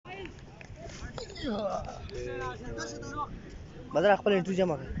بدل خپل انټری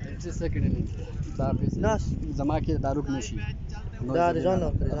جمع کړ چې سکه نه دا پیسې ناس زما کې داروک نشي دا د ځان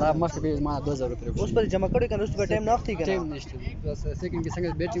دا مخکې به ما 2000 روپۍ اوس پر جمع کړی کنه اوس په ټایم نه وختي کنه ټایم نشته بس سکند کې څنګه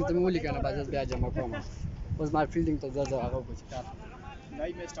بیټینګ ته مولي کنه بعد بیا جمع کوم اوس ما فیلډینګ ته ځه هغه کو چې کار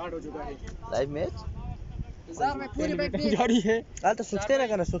live match start हो चुका है लाइव मैच बाजार में पूरी बैठ गाड़ी है हां तो सुखते ना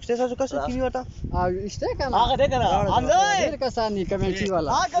करना सुखते सा सुखा सुखी नहीं होता हां इष्टे करना हां दे करना हमजा देर का सानी कमेंट्री वाला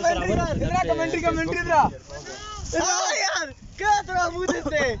हां कमेंट्री इधर कमेंट्री इधर हां यार क्या थोड़ा मुंह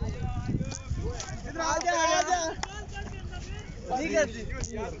देते इधर आ जा ठीक है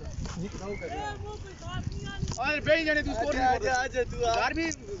और बेई जाने तू स्कोर आजा तू यार भी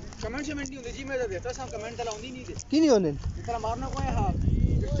कमेंट शमेंट नहीं होंदे जी मैं देता सा कमेंट लाउंदी नहीं दे की नहीं होंदे इतना मारना कोई हां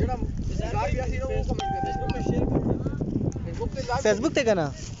जेड़ा यार भी आसी वो कमेंट करदे फेसबुक पे शेयर करना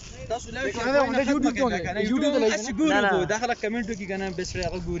फेसबुक पे करना YouTube पे ना ना दाखله कमेंट की करना बेस्ट रहा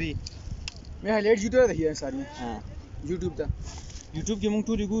गोरी मैं हाईलाइट वीडियो देखी है सारी हां YouTube की मूंग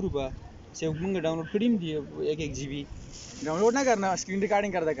टूरी गुरु बा से मूंग डाउनलोड करीम दी 1 GB डाउनलोड ना करना स्क्रीन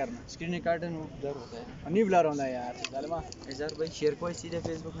रिकॉर्डिंग करता करना स्क्रीन रिकॉर्डिंग ब्लर होता है नहीं ब्लर होता है यार जालमा यार भाई शेयर कोई सीधे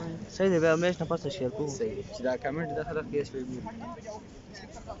फेसबुक में सही है भाई मैं ना पास शेयर को सही है सीधा कमेंट दाखला केस पे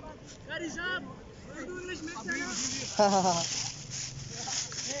कारी साहब इंग्लिश में हां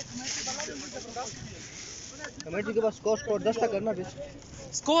कमेंट के बाद स्कोर 10 तक करना बेस्ट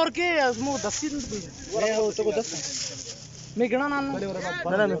स्कोर के मु 10 ही मैं वो तो को 10 मैं गिना ना ना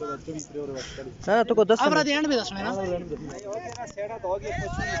तो को 10 अब रात एंड में 10 में ना सेड़ा तो होगी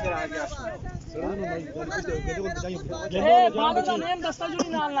कुछ नहीं फिर आ गया नेम दस्ता जो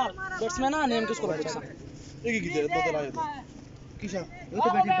नाल नाल बैट्समैन ना नेम किसको रखा एक ही दे दो तो लाए किसा वो तो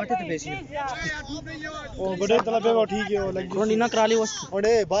बैठी बटे तो बेसी ओ बड़े तला पे वो ठीक है वो लग कोनी ना करा ली वो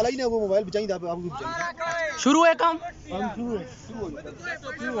ओडे बाल ही ना वो मोबाइल बचाई दा आपको बचाई शुरू है काम हम शुरू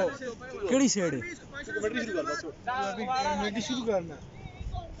केड़ी साइड है कमेंट्री शुरू कर बस अभी कमेंट्री शुरू करना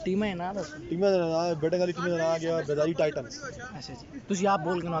टीम है ना बस टीम है बैटिंग वाली टीम में आ गया बेदारी टाइटंस अच्छा जी तुसी आप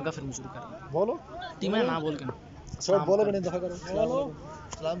बोल के ना आगे फिर शुरू कर बोलो टीम है ना बोल के शॉट बोलो मैंने दफा करो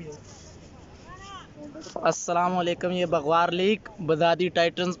सलाम अस्सलाम वालेकुम ये बगवार लीग बदादी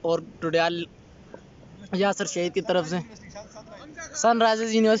टाइटंस और टुडियाल यासर शहीद की तरफ से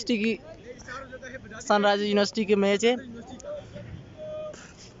सनराइजर्स यूनिवर्सिटी की मैच है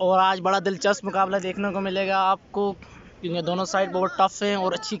और आज बड़ा दिलचस्प मुकाबला देखने को मिलेगा आपको क्योंकि दोनों साइड बहुत टफ हैं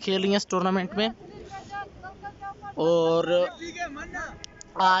और अच्छी खेल रही हैं इस टूर्नामेंट में और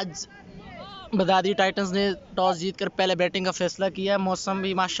आज बदादी टाइटंस ने टॉस जीतकर पहले बैटिंग का फैसला किया है मौसम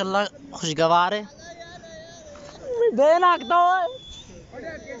भी माशाल्लाह खुशगवार है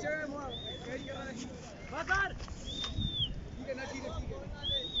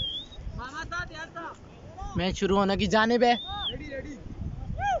मैच शुरू होने की जानिब है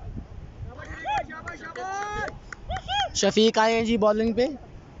शफीक आए हैं जी बॉलिंग पे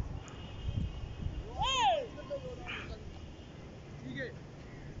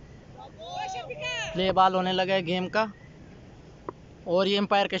प्ले बॉल होने लगा है गेम का और ये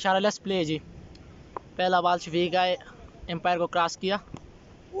एम्पायर का इशारा लेट्स प्ले जी पहला बॉल शफीक आए एम्पायर को क्रॉस किया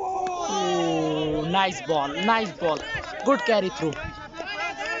nice ball good carry through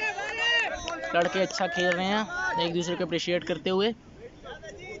लड़के अच्छा खेल रहे हैं एक दूसरे को अप्रिशिएट करते हुए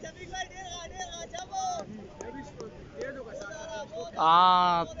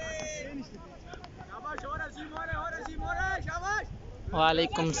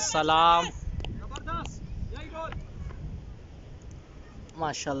वालेकुम सलाम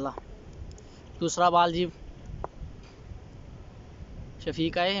माशाल्लाह दूसरा बॉल जी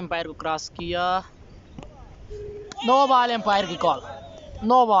शफीक आए एम्पायर को क्रॉस किया नो बॉल एम्पायर की call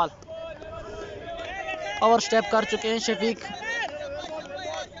no ball over step कर चुके हैं शफीक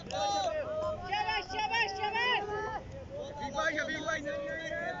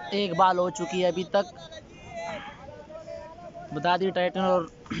एक बॉल हो चुकी है अभी तक बदादी टाइटन और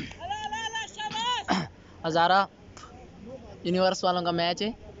हज़ारा यूनिवर्स वालों का मैच है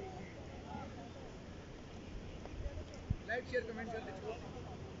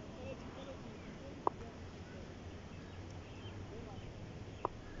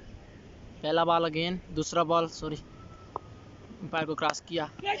पहला बॉल अगेन दूसरा बॉल सॉरी एम्पायर को क्रॉस किया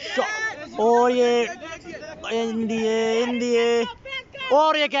और ये इंडिया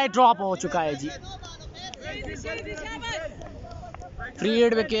और ये क्या ड्रॉप हो चुका है जी फ्री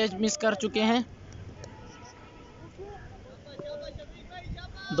हिट में कैच मिस कर चुके हैं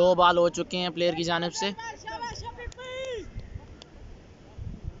 2 बॉल हो चुके हैं प्लेयर की जानिब से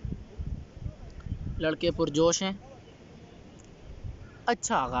लड़के पुरजोश हैं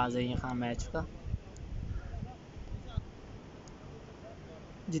अच्छा आगाज है यहाँ मैच का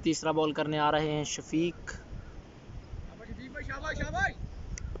जी तीसरा बॉल करने आ रहे हैं शफीक।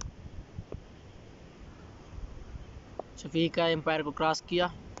 शफीक का एम्पायर को क्रॉस किया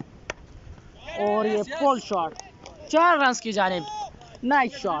और ये पुल शॉट 4 रन की जानिब।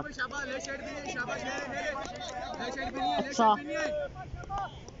 नाइस शॉट,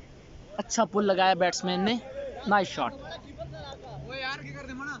 अच्छा पुल लगाया बैट्समैन ने। Nice shot.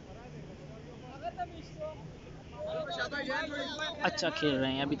 अच्छा खेल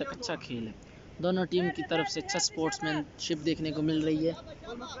रहे हैं, अभी तक अच्छा खेल है। दोनों टीम की तरफ से अच्छा स्पोर्ट्समैनशिप देखने को मिल रही है।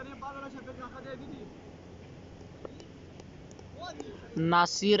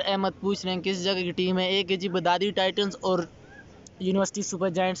 नासिर अहमद पूछ रहे हैं किस जगह की टीम है। एक है जी बदादी टाइटंस और यूनिवर्सिटी सुपर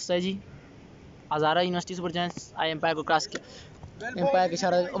जायंट्स है जी। हज़ारा यूनिवर्सिटी सुपर जायंट्स। आई एम्पायर को क्रॉस किया, एम्पायर के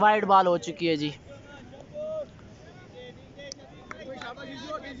इशारा वाइड बॉल हो चुकी है जी।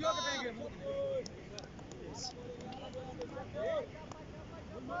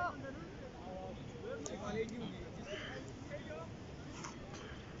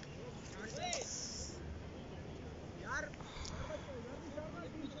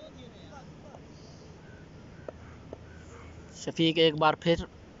 शफीक एक बार फिर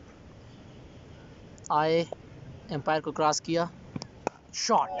आए, एम्पायर को क्रॉस किया,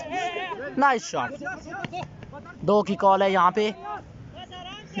 शॉट, नाइस शॉट। 2 की कॉल है यहाँ पे,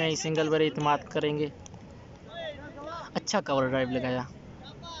 नहीं सिंगल पर इत्मीनान करेंगे। अच्छा कवर ड्राइव लगाया।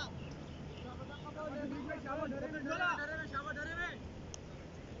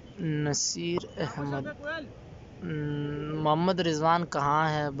 नसीर अहमद, मोहम्मद रिजवान कहाँ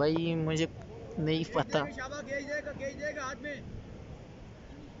है भाई, मुझे नहीं पता।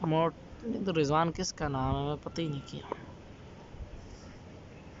 तो रिजवान किसका नाम है, मैं पता ही नहीं किया।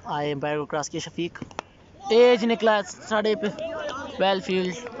 आए एम्पायर को क्रॉस किया शफीक, एज निकला साढ़े पे। Well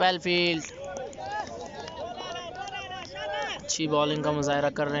field. अच्छी बॉलिंग का मुजाहरा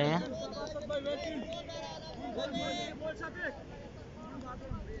कर रहे हैं।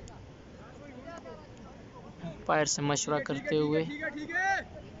 एम्पायर से मशवरा करते हुए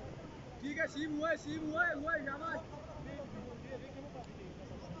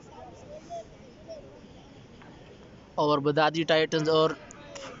और बदादी टाइटंस और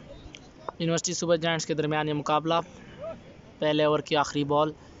यूनिवर्सिटी सुपर जायंट्स के दरमियान ये मुकाबला। पहले ओवर की आखिरी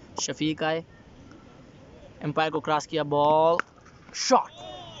बॉल, शफीक आए, एम्पायर को क्रॉस किया, ball shot,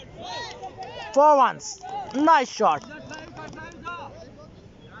 4 runs, nice shot.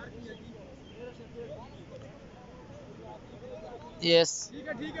 Yes,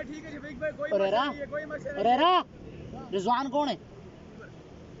 Rizwan कौन है?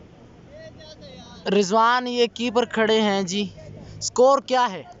 रिजवान ये कीपर खड़े हैं जी। स्कोर क्या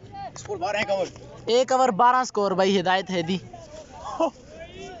है? स्कोर 12 1 ओवर 12 स्कोर भाई, हिदायत है दी।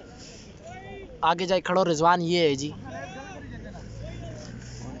 आगे जाए खड़ो रिजवान, ये है जी।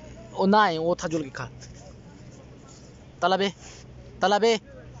 ओ ना है, वो था जुल के खा तलबे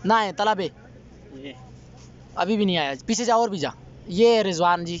ना है, तलबे अभी भी नहीं आया, पीछे जा और भी जा। ये है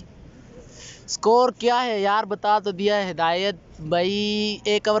रिजवान जी। स्कोर क्या है यार, बता तो दिया है हिदायत भाई।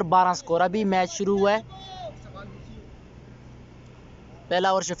 1 ओवर 12 स्कोर, अभी मैच शुरू हुआ है।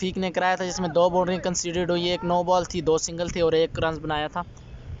 पहला ओवर शफीक ने कराया था जिसमें 2 बाउंड्री कंसीडर्ड हुई, 1 नो बॉल थी, 2 सिंगल थे और 1 रन बनाया था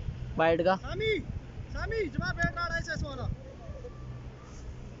वाइड का।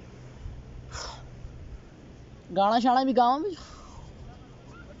 गाना शाना भी गाँव में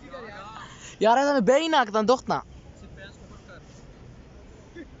यार, ऐसा मैं बे ही ना करता दोस्त ना।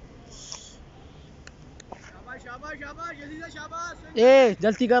 ए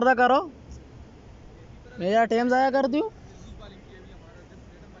जल्दी कर रहा करो, मेरा टाइम जाया कर दियो।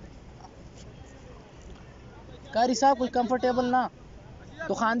 कारी साहब कुछ कंफर्टेबल ना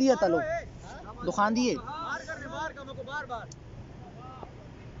दुकान दिए तलो, दुकान दिए।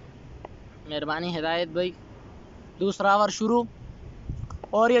 मेहरबानी हिदायत भाई। दूसरा ओवर शुरू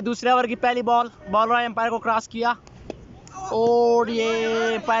और ये दूसरे ओवर की पहली बॉल, बॉलर एम्पायर को क्रॉस किया और ये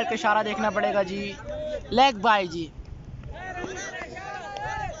एम्पायर का इशारा देखना पड़ेगा जी, लेग बाय जी।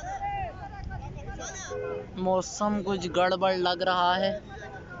 मौसम कुछ गड़बड़ लग रहा है।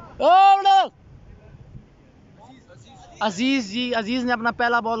 अजीज जी, अजीज ने अपना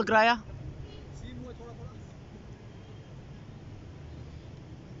पहला बॉल कराया।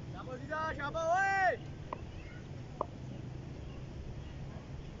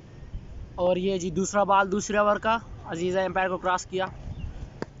 और ये जी दूसरा बॉल दूसरे ओवर का, अजीज ने एम्पायर को क्रॉस किया,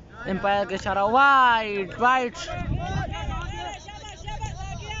 एम्पायर का इशारा वाइड।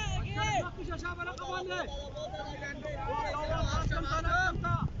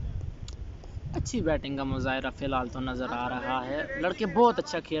 अच्छी बैटिंग का मुजाहरा फिलहाल तो नजर आ रहा है, लड़के बहुत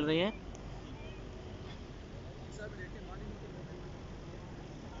अच्छा खेल रहे हैं।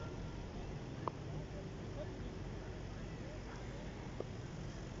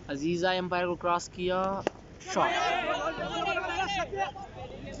 अजीजा एम्पायर को क्रॉस किया, शॉट,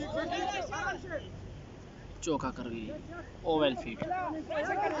 चौका कर गई, ओवल फील्ड।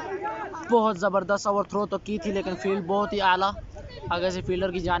 बहुत ज़बरदस्त ओवर थ्रो तो की थी, लेकिन फील्ड बहुत ही आला आगे से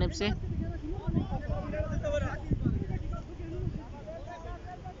फील्डर की जानिब से।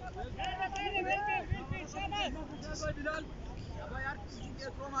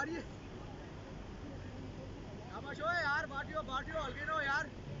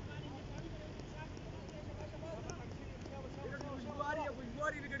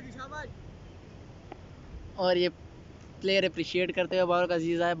 और ये प्लेयर अप्रिशिएट करते हुए बॉलर का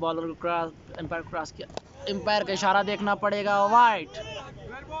अजीज़ा है, बॉलर को क्रॉस, एम्पायर क्रॉस किया, एम्पायर का इशारा देखना पड़ेगा, वाइट।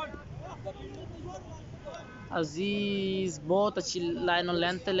 अजीज बहुत अच्छी लाइन और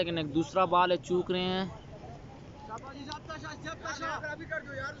लेंथ है, लेकिन एक दूसरा बॉल है, चूक रहे हैं।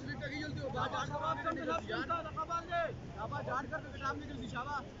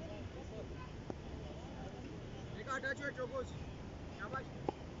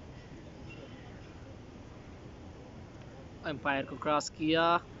 एम्पायर को क्रॉस किया,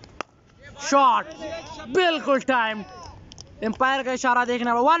 शॉट, बिल्कुल टाइम। एम्पायर का इशारा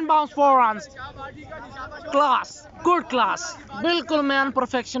देखना, 1 bounce 4 runs, class, good class, बिल्कुल मैन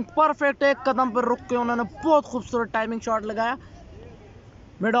परफेक्शन, परफेक्ट। एक कदम पर रुक के उन्होंने बहुत खूबसूरत टाइमिंग शॉट लगाया,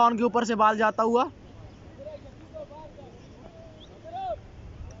 मिड ऑन के ऊपर से बॉल जाता हुआ।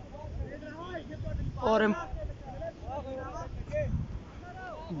 और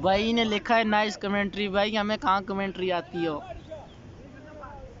भाई ने लिखा है नाइस कमेंट्री। भाई हमें कहाँ कमेंट्री आती हो।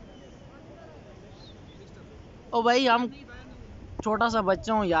 ओ भाई हम छोटा सा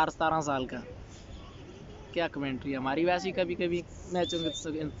बच्चा हूँ यार, 17 साल का, क्या कमेंट्री हमारी वैसी कभी कभी मैचों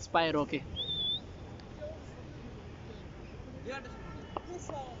के इंस्पायर होके।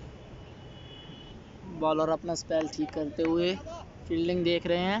 बॉलर अपना स्पेल ठीक करते हुए फील्डिंग देख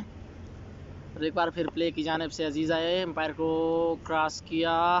रहे हैं, और एक बार फिर प्ले की जानिब से अजीज़ा है, एम्पायर को क्रॉस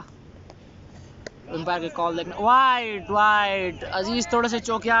किया, एम्पायर के कॉल देखना, वाइड वाइड। अजीज थोड़े से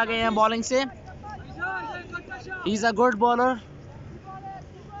चौके आ गए हैं बॉलिंग से, he is a good bowler,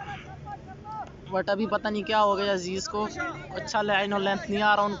 but अभी पता नहीं क्या हो गया अजीज को, अच्छा लाइन और लेंथ नहीं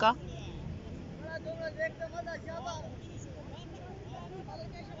आ रहा उनका।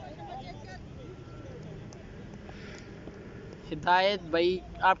 हिदायत भाई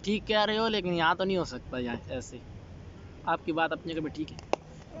आप ठीक कह रहे हो, लेकिन यहाँ तो नहीं हो सकता, यहाँ ऐसे आपकी बात अपने को भी ठीक है।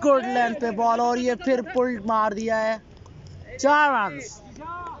 गुड लेंथ पे बॉल, और ये फिर पुल मार दिया है, 4 रन्स।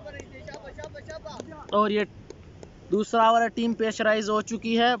 और ये दूसरा ओवर टीम प्रेशराइज हो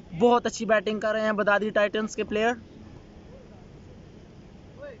चुकी है, बहुत अच्छी बैटिंग कर रहे हैं बदादी टाइटंस के प्लेयर,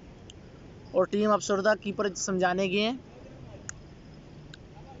 और टीम अफसरदा कीपर समझाने गए हैं।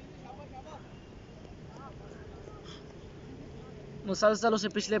 मुसलसल उसे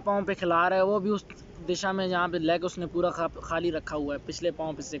पिछले पाँव पे खिला रहा है, वो भी उस दिशा में जहाँ पे लेग उसने पूरा खाली रखा हुआ है, पिछले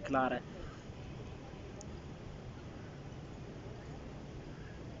पाँव पे से खिला रहा है।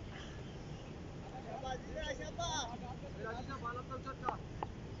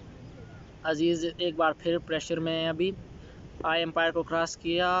 अजीज एक बार फिर प्रेशर में है अभी, आई एम्पायर को क्रॉस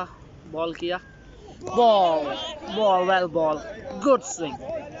किया, बॉल किया, ball ball well ball, good swing,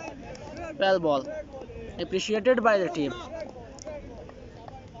 well ball, appreciated by the team.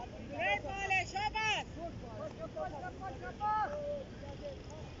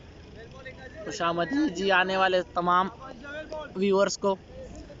 खुशामदीद जी आने वाले तमाम व्यूअर्स को।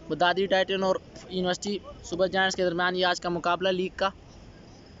 बदादी टाइटन और यूनिवर्सिटी सुपर जायंट्स के दरमियान ये आज का मुकाबला लीग का।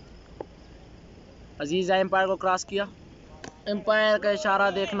 अजीज एम्पायर को क्रॉस किया, एम्पायर का इशारा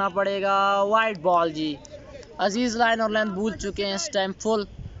देखना पड़ेगा, वाइड बॉल जी। अजीज लाइन और लेंथ भूल चुके हैं इस टाइम फुल,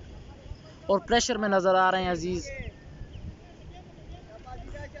 और प्रेशर में नजर आ रहे हैं अजीज।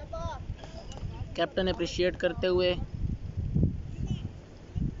 कैप्टन अप्रिशिएट करते हुए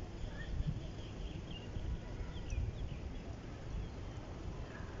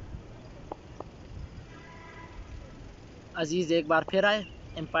अजीज एक बार फिर आए,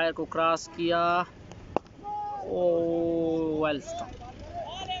 एम्पायर को क्रॉस किया, ओ वेल स्टॉप,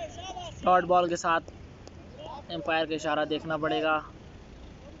 डॉट बॉल के साथ एम्पायर का इशारा देखना पड़ेगा।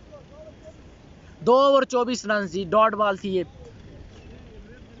 2 ओवर 24 रन जी, डॉट बॉल थी ये।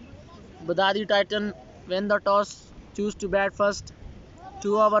 बदादी Titan win the toss, choose to bat first,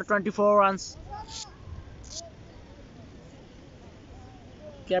 2 over 24 runs.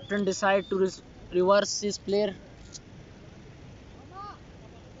 Captain decide to reverse his player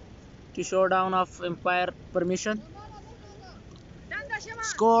to show down of umpire permission.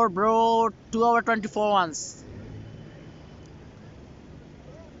 Score bro, 2 over 24 runs.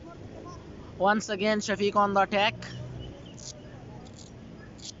 Once again Shafiq on the attack.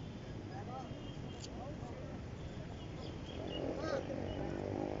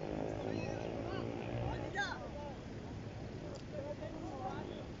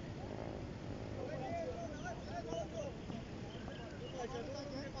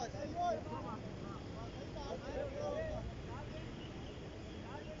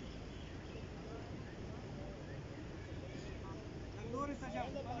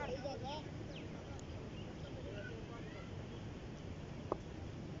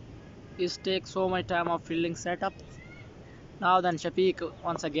 It takes so much time of fielding setup. Now then Shafiq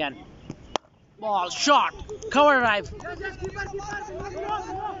once again. Ball shot. Cover drive.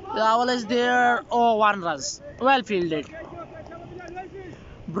 The owl is there. Oh, 1 runs. Well fielded.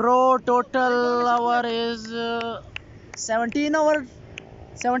 Bro, total hour is 17 hour.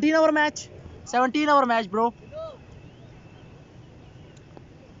 17 hour match. 17 hour match, bro.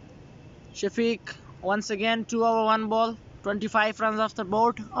 Shafiq once again 2 over 1 ball. 25 runs off the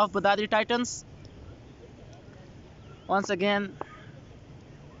board of Bedadi Titans. Once again.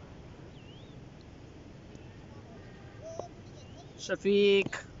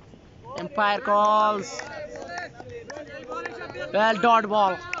 Shafiq. Empire calls. Well, dot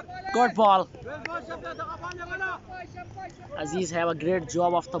ball. Good ball. Aziz have a great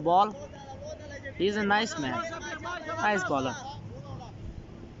job of the ball. He's a nice man. Nice bowler.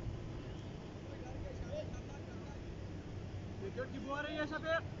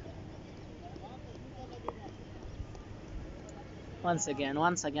 Once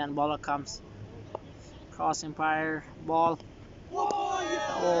again, bowler comes. Cross Empire ball.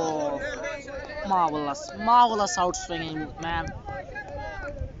 Oh, marvelous outswinging, man.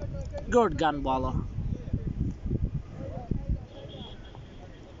 Good gun bowler.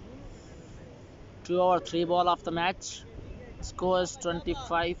 Two over 3 ball of the match. Score is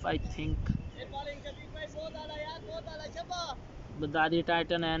 25, I think. Bedadi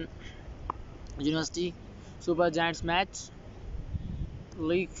Titan and University Super Giants match.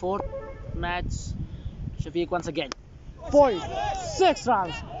 League 4 match. Shafiq once again. Point. 6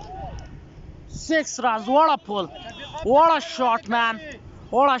 runs. 6 runs. What a pull. What a shot, man.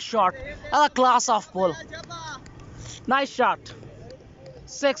 What a shot. A class of pull. Nice shot.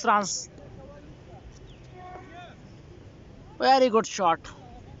 6 runs. Very good shot.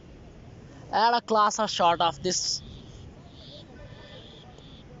 And a class of shot of this.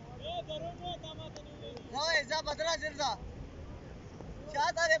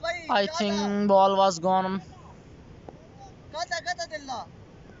 I think ball was gone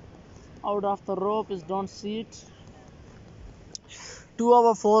out of the rope. Is don't see it. 2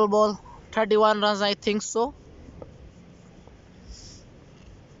 over 4 ball, 31 runs. I think so.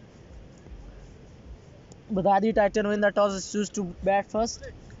 Bedadi Titan win the toss. Is choose to bat first.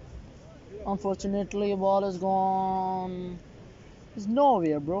 Unfortunately, ball is gone. It's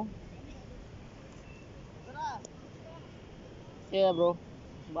nowhere, bro. Yeah, bro.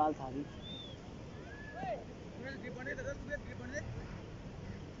 Ball tha abhi.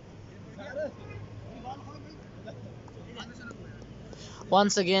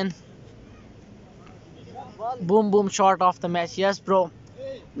 Once again, boom shot of the match. Yes, bro.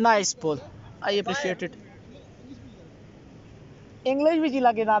 Nice pull. I appreciate it. English भी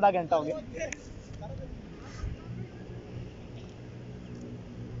चिल्ला के आधा घंटा हो गया.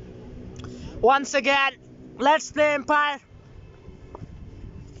 Once again, let's play Empire.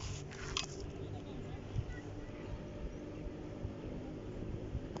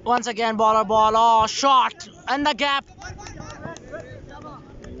 Once again, ball. Oh, shot and the gap.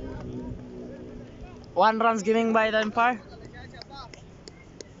 1 runs giving by the Empire.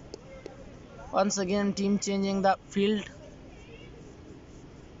 Once again, team changing the field.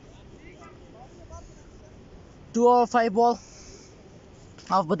 2 over 5 ball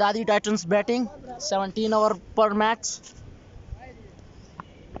of Bedadi Titans batting. 17 over per match.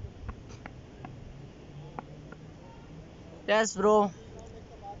 Yes, bro.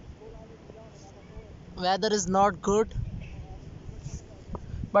 Weather is not good,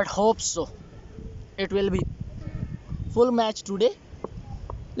 but hope so. It will be full match today.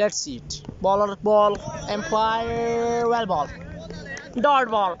 Let's see it. Bowler ball. Empire. Well ball. Dot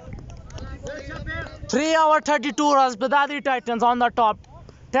ball. 3 over 32 runs. Bedadi Titans on the top.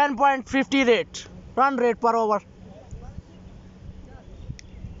 10.50 rate. Run rate per over.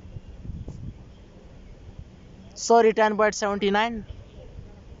 Sorry, 10.79.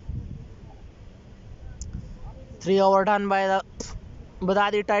 3 over done by the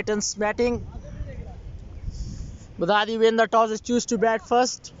Bedadi Titans batting. Bedadi win the toss. Choose to bat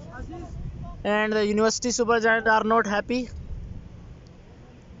first. And the University Super Giants are not happy.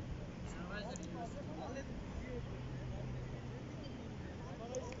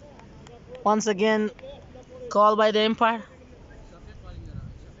 Once again, call by the Empire.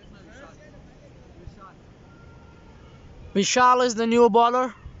 Vishal is the new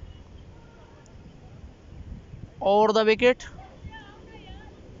bowler. Over the wicket.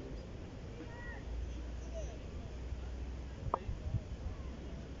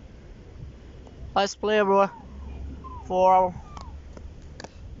 Let's play, bro. For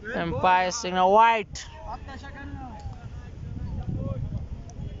Empire signal white.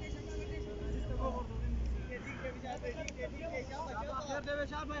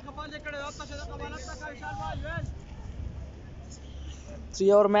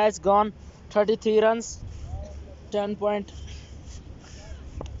 Three-over match gone. 33 runs.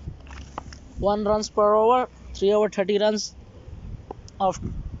 10.1 runs per over. 3 over 30 runs of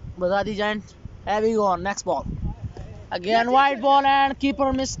Bedadi Giant. Heavy gone. Next ball. Again wide ball and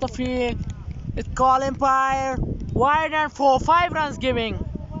keeper missed the field. It's call Empire. Wide and 5 runs giving.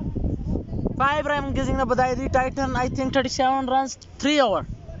 5 runs giving the Bedadi Titan. I think 37 runs. 3 over.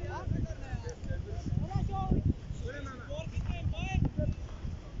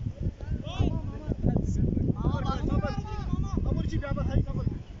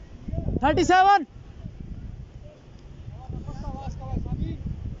 $37.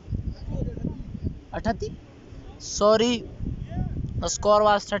 Sorry, the score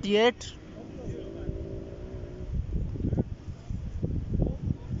was 38.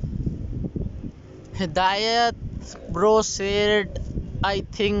 Hidayat bro said I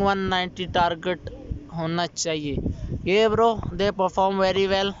think 190 target होना चाहिए. Yeah bro, they perform very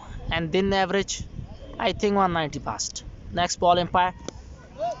well and then average I think 190 passed. Next ball Empire.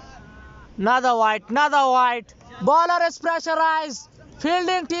 Another wide. Bowler is pressurized.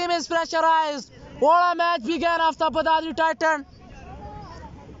 Fielding team is pressurized. What a match began after Bedadi Titan.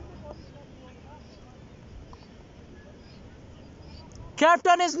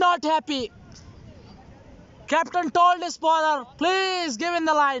 Captain is not happy. Captain told his bowler, please give in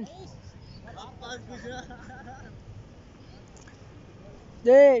the line.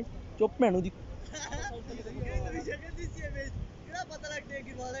 Hey, chup menu di.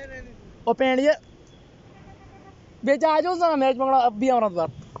 O pendiye. Becha ajo sana match magna ab bhi aunat baar.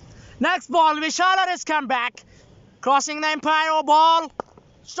 Next ball, Vishalar has come back. Crossing the Empire ball.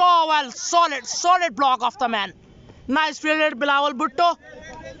 So well, solid block of the man. Nice fielded Bilawal Bhutto.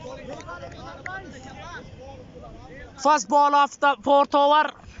 First ball of the 4th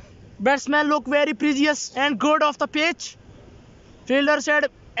over. Batsmen look very precious and good off the pitch. Fielder said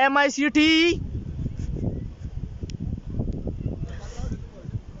MICTE.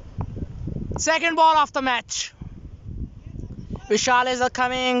 Second ball of the match. Vishal is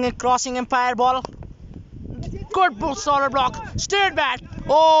coming, crossing Empire ball. Good solid block. Straight bat.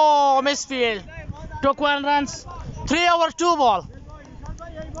 Oh, misfield. Took 1 runs. 3 over 2 ball.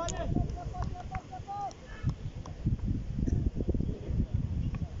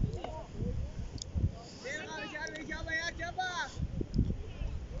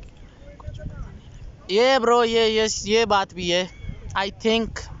 ये bro ये बात भी है. I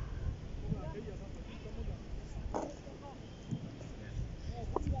think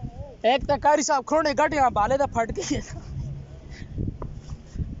एक तो कारी साहब खोने गटियां बाले तो फट गई.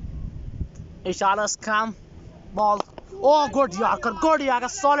 Ishala's calm ball. Oh, good Yorker,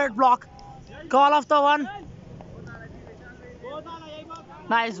 solid block. Call of the one.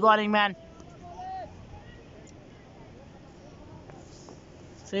 Nice bowling, man.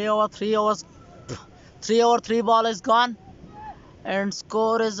 3 over 3 ball is gone. And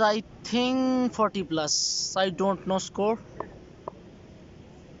score is I think 40 plus. I don't know score.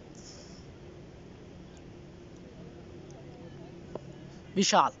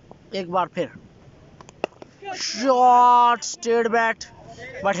 Vishal, एक बार फिर. Short, straight bat,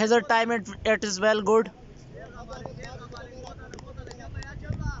 but his time it is well good.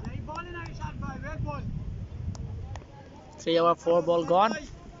 Three over 4 ball gone.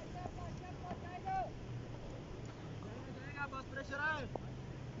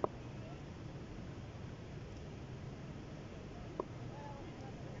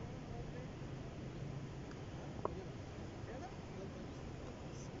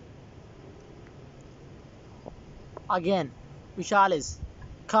 Again, Vishal is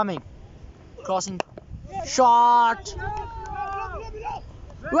coming, crossing, shot.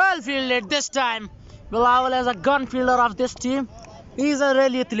 Well fielded this time. Bilawal is a gun fielder of this team. He is a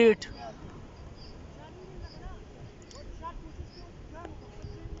really athlete.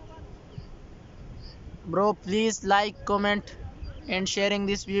 Bro, please like, comment and sharing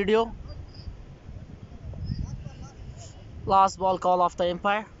this video. Last ball call of the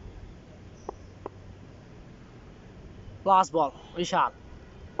Empire. Last ball, Vishal.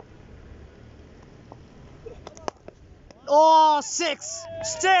 Oh, 6.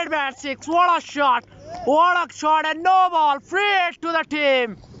 Straight bat 6. What a shot. And no ball. Free hit to the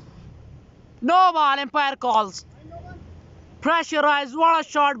team. No ball. Empire calls. Pressurized. What a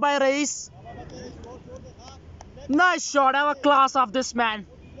shot by Reis. Nice shot. Have a class of this man.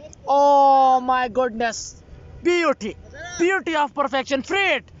 Oh my goodness. Beauty. Beauty of perfection.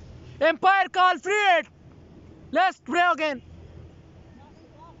 Free it. Empire call. Free it. Let's play again.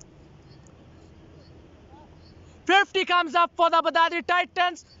 50 comes up for the Bedadi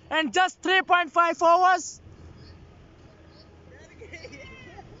Titans and just 3.5 overs.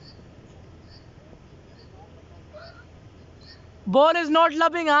 Ball is not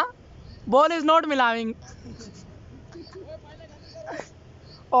loving, huh? Ball is not milawing.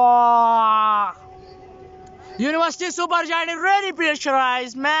 Oh. University Super Giant is really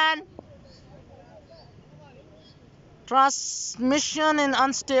pressurized, man. Transmission is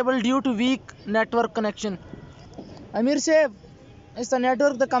unstable due to weak network connection. अमीर से इसका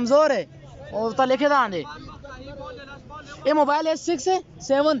network तो कमज़ोर है और तो लिखे था आंधे ये मोबाइल है 6 है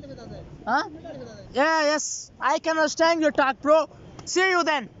 7 हाँ yes I can understand your talk bro see you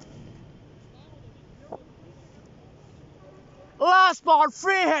then last ball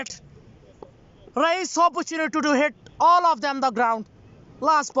free hit Race opportunity to hit all of them the ground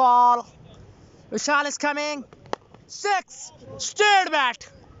last ball Vishal is coming 6 straight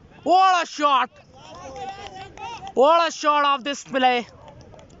bat what a shot What a shot of this play.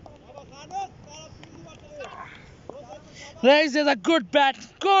 Reis is a good bat,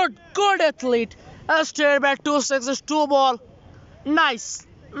 good athlete. A straight bat, 2 sixes, 2 ball. Nice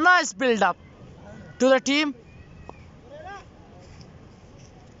build up to the team.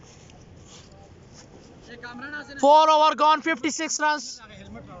 Four over gone, 56 runs.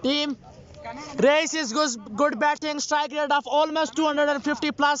 Team. Reis is good batting, strike rate of almost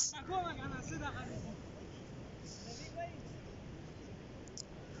 250 plus.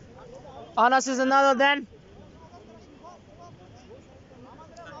 Anas is another then.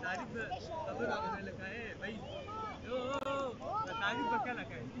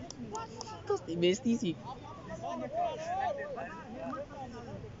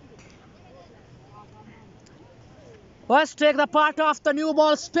 Let's take the part of the new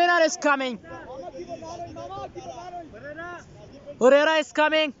ball. Spinner is coming. Herrera is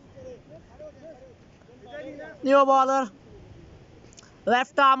coming. New baller.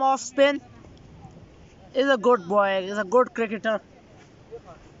 Left arm off spin. Is a good boy. Is a good cricketer.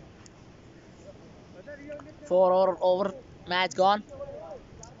 4 over match gone.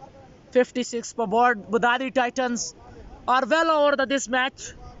 56 per board. Bedadi Titans are well over this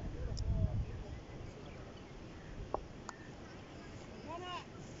match.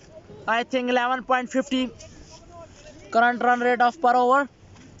 I think 11.50 current run rate of per over.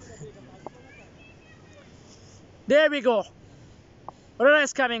 There we go. Herrera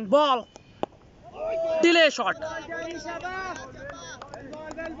is coming. Ball. Delay shot.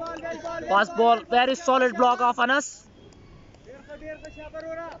 Fast ball. Very solid block of Anas.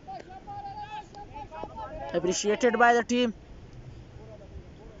 Appreciated by the team.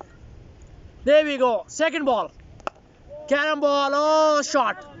 There we go. Second ball. Carrom ball. Oh,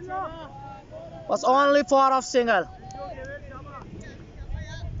 shot. Was only 4 of single.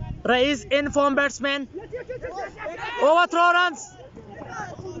 Reis informed batsman. Overthrow runs.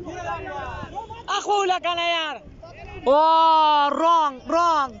 Oh,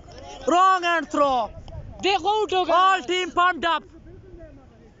 wrong and throw. All team pumped up.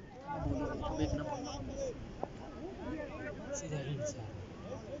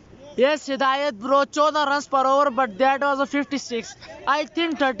 Yes, Hidayat bro, 14 runs per over, but that was a 56. I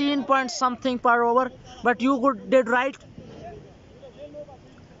think 13 point something per over, but you did right.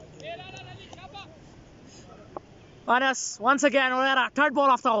 Anas, once again, Herrera, third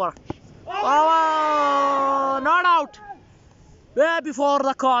ball of the over. Oh, not out. Way before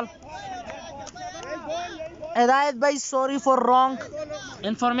the call. Hidayat bhai, sorry for wrong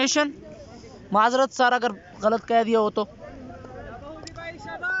information. माजरत sir अगर गलत कह दिया हो तो.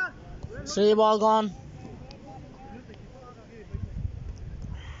 3 ball gone.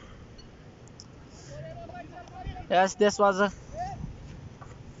 Yes, this was a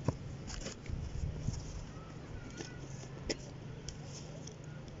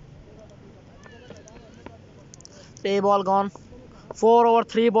Play ball gone. 4 over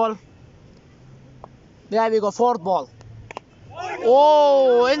 3 ball. There we go. 4th ball.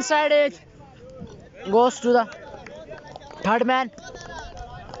 Oh, inside edge. Goes to the third man.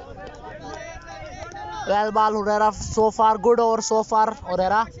 Well ball Herrera so far. Good over so far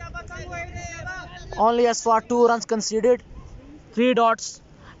Herrera. Only as for 2 runs conceded. 3 dots.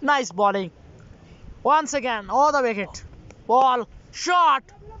 Nice bowling. Once again. Oh, the wicket. Ball. Shot.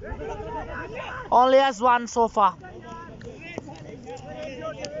 Only has 1 so far.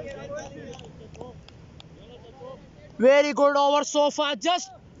 Very good over so far. Just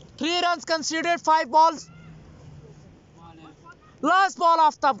 3 runs conceded, 5 balls. Last ball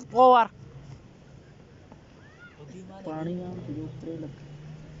of the over.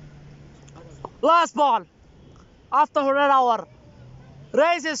 Last ball after 100 hour.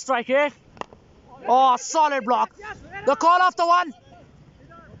 Raise his strike here. Oh, solid block. The call of the one.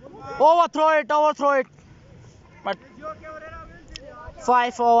 Overthrow it. But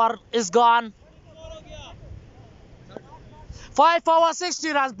 5 over is gone. 5 over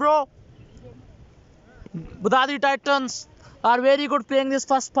 60 runs, bro. Bedadi Titans are very good playing this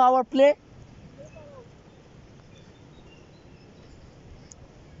first power play.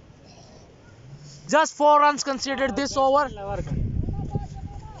 Just 4 runs conceded this over.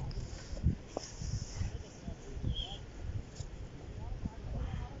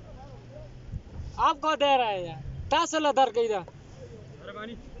 आपको दे रहा है यार तासल दर गई था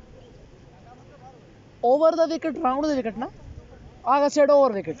Over the wicket, round the wicket, na? Aga said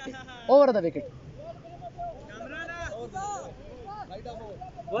over wicket. Over the wicket.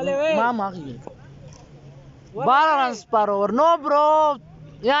 बोले वे Mama. 12 runs per over. No, bro.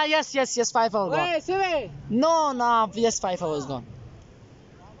 Yeah, yes. 5 hours gone. Way सिवे No. Yes, 5 hours gone.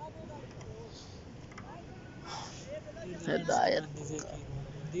 Hidayat.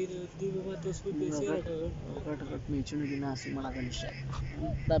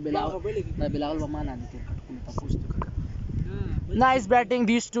 Nice batting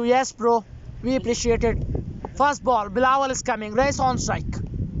these two. Yes, bro. We appreciate it. First ball. Bilawal is coming. Race on strike.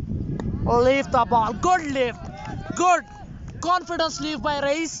 Leave the ball. Good lift. Good. Confidence leave by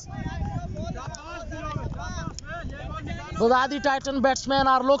Race. Bedadi Titan batsmen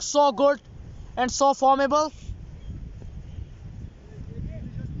are look so good and so formidable.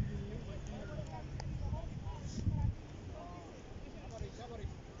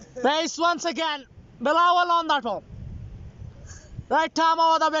 Race once again. Bilawal on that one. Right arm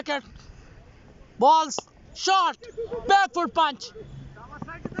over the wicket. Balls. Shot. Back foot punch.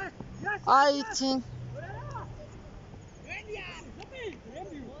 I think.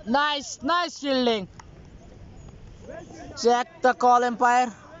 Nice fielding. Check the call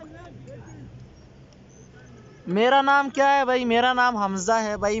umpire. मेरा नाम क्या है भाई? मेरा नाम हमजा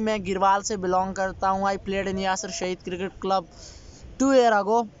है भाई. मैं गिरवाल से बिलोंग करता हूँ. I played in यासर शहीद cricket club 2 years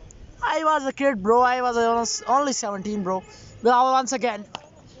ago. I was a kid, bro. I was only 17, bro. Now once again.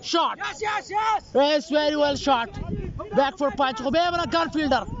 Shot. Yes, very well shot. Back foot punch. Obey gun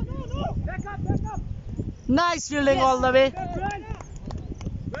fielder. Nice fielding all the way.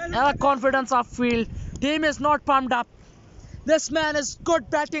 And the confidence of field. Team is not pumped up. This man is good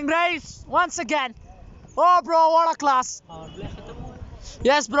batting. Race once again. Oh, bro, what a class.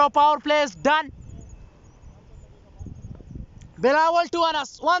 Yes, bro, power play is done. Bilawal to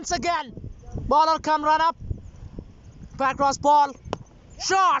us once again. Bowler come run up. Back cross ball.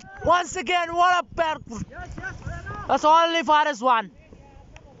 Shot once again. What a pair. That's only far as one.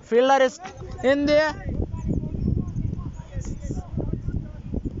 Fielder is in there.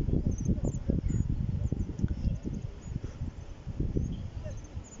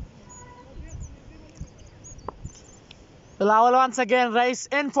 Bilawal once again. Race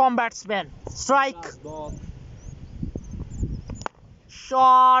in form batsman. Strike.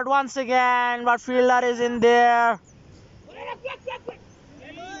 Shot once again, but fielder is in there.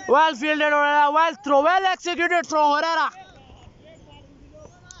 Well fielded, Herrera. Well throw, well executed throw, Herrera.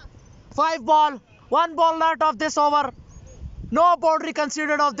 5 ball, 1 ball left of this over. No boundary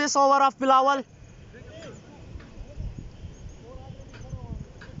considered of this over of Bilawal.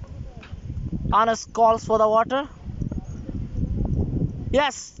 Anas calls for the water.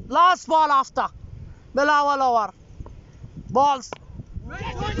 Yes, last ball after Bilawal over. Balls.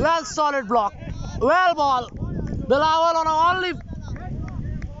 Well solid block. Well ball. Bilawal on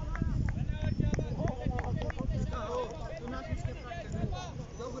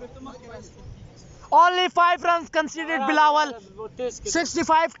only 5 runs conceded. Bilawal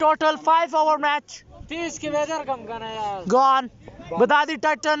 65 total. 5 over match. Gone. Bedadi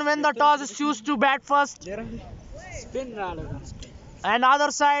Titan win the toss, choose to bat first. And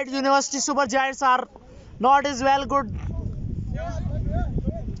other side University Super Giants are not as well good.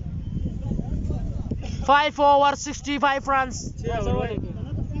 5 over 65 runs.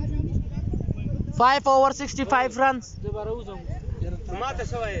 5 over 65 runs.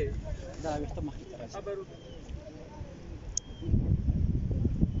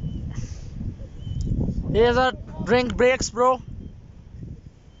 Here's a drink breaks, bro.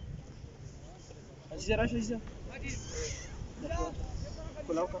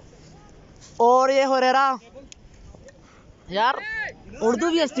 और ये Herrera यार उर्दू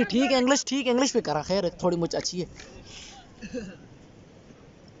भी अच्छी ठीक English पे करा खैर थोड़ी मुझ अच्छी है.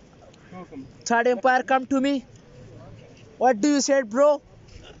 Third umpire come to me. What do you say, bro?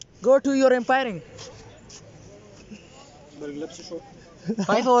 Go to your umpiring.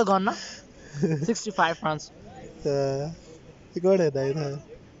 5 over gone na. 65 runs. कौन है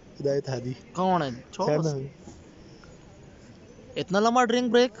हिदायत हादी कौन है? छोड़ छोड़ दो इतना लंबा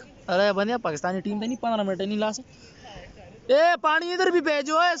ड्रिंक ब्रेक। अरे बनिया पाकिस्तानी टीम तो नहीं 15 मिनट नहीं ला सकते। ए पानी इधर भी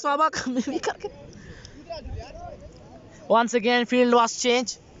भेजो है स्वाबा में भी करके। Once again field was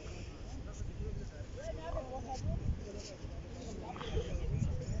changed.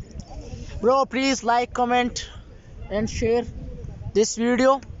 Bro, please like, comment and share this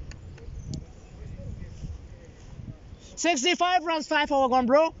video. 65 runs, 5 over gone,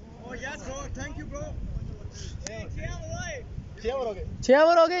 bro. Oh yes bro, thank you bro. 6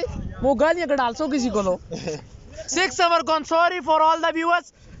 over हो गई। वो गालियां का डाल सो किसी को लो। 6 over gone. Sorry for all the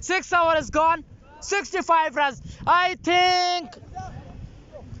viewers. 6 over is gone. 65 runs. I think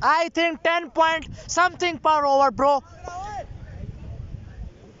 10 point something per over, bro.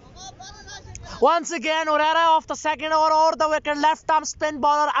 Once again, Orera off the second over the wicket. Left arm spin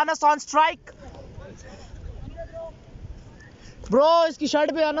bowler Anas on strike. Bro, इसकी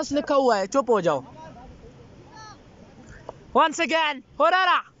shirt पे अनस लिखा हुआ है, चुप हो जाओ। Once again,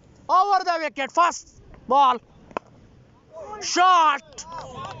 Orera over the wicket. First ball. Shot.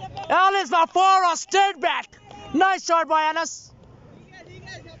 Alice for a straight bat. Nice shot by Anas.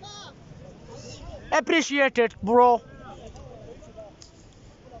 Appreciate it, bro.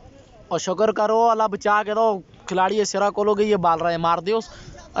 और शुक्र करो अल्लाह बचा के दो खिलाड़ी सिरा को लोग ये बाल रहा है मार दो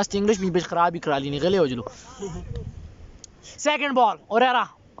अस्त इंग्लिश भी बेच खराब ही करा ली नहीं गले हो जलो second ball Orera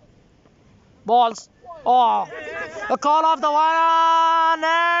balls oh the call of the one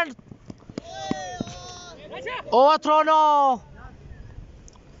and overthrow no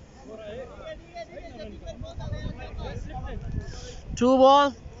 2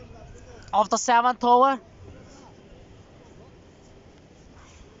 ball of the 7th over.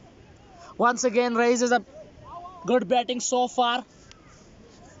 Once again, Raises a good batting so far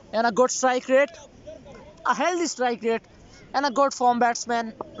and a good strike rate, a healthy strike rate and a good form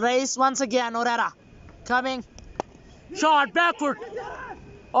batsman. Raise once again, Orera coming, shot, back foot,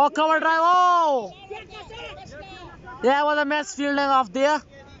 oh cover drive, oh! There was a mess fielding off there,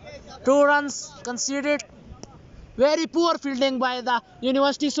 2 runs conceded. Very poor fielding by the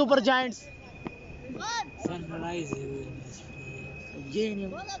University Super Giants.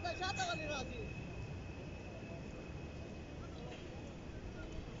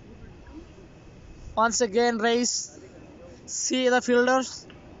 Once again, race. See the fielders.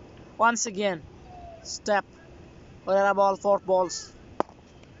 Once again, step. Orera ball, 4 balls.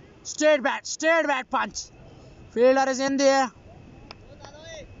 Straight bat punch. Fielder is in there.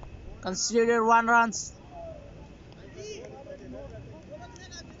 Conceded 1 runs.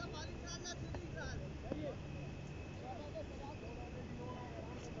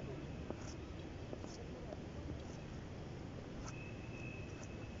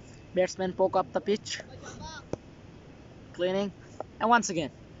 Batsmen poke up the pitch, cleaning, and once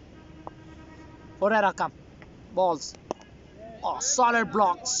again, Orera come, balls, oh solid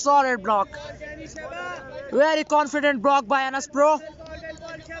block, very confident block by Anas bro.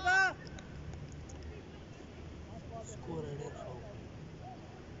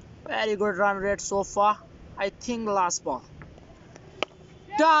 Very good run rate so far. I think last ball,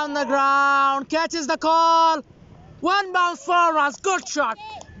 down the ground, catches the call, 1 bounce, 4 runs, good shot.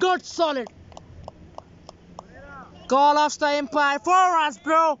 Good solid. Call off the umpire. 4 runs,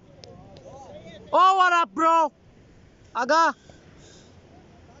 bro. Over up, bro. Aga.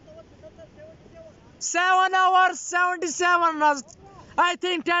 7 overs, 77 runs. I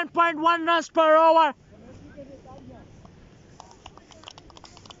think 10.1 runs per over.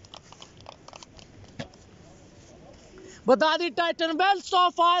 Bedadi Titan well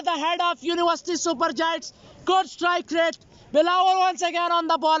so far the head of University Super Giants. Good strike rate. Bilawal once again on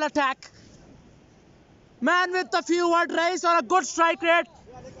the ball attack. Man with a few word race or a good strike rate.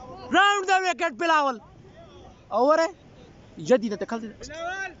 Round the wicket Bilawal. Over है? जदी ना तकल दे.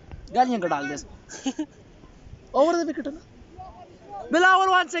 गालियाँ का डाल दे. Over the wicket है ना? Bilawal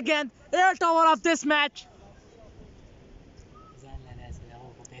once again. 8th over of this match.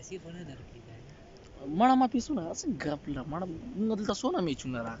 मड़ा मा पीसू ना ऐसे गपला मड़ा नदल ता सोना में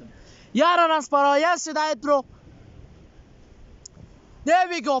चुना रहा. 11 runs per over. Yes, Hidayat bro. There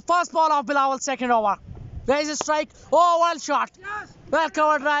we go. First ball of Bilawal, second over. There is a strike. Oh, well shot. Well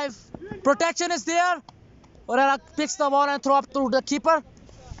covered drive. Protection is there. Orera picks the ball and throw up to the keeper.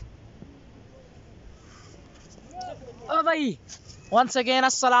 Oh, bhai. Once again,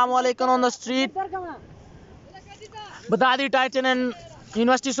 assalamu alaikum on the street. Bedadi Titan and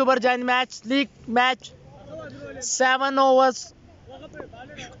University Super Giant match, league match. 7 overs.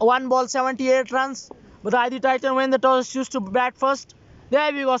 1 ball, 78 runs. Bedadi Titan win the toss, used to bat first.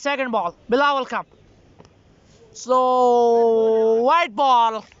 There we go, second ball. Bilal will come. So white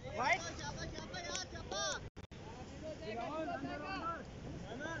ball. White.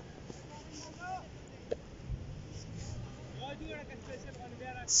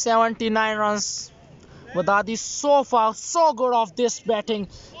 79 runs. Bedadi so far so good of this batting.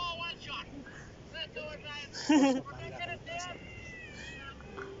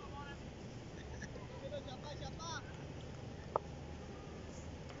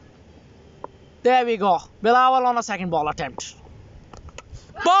 There we go. Bilawal on a second ball attempt.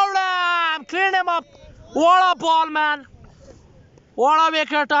 Bowled him! Cleaned him up. What a ball, man. What a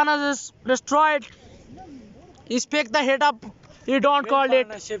wicket. Tunnels is destroyed. He's picked the hit up. He don't call it.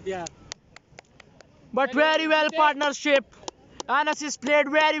 But very well partnership. Anas has played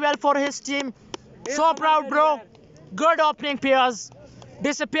very well for his team. So proud, bro. Good opening pairs.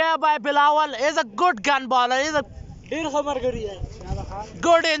 Disappear by Bilawal is a good gun baller. Is a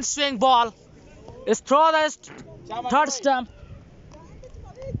good in swing ball. Is throw the third stump.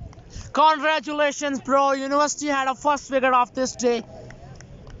 Congratulations, bro. University had a first wicket of this day.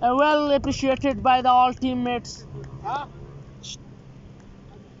 And well appreciated by the all teammates.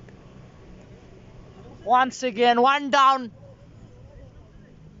 Once again, one down.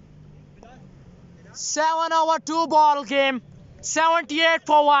 7 over 2 ball game. 78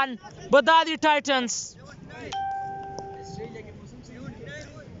 for 1. Bedadi Titans.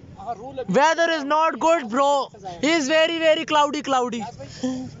 Weather is not good, bro. It's very cloudy.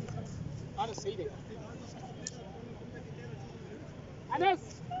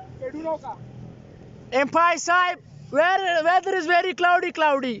 Empire Sahib, weather is very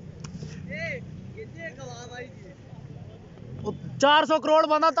cloudy. 400 crore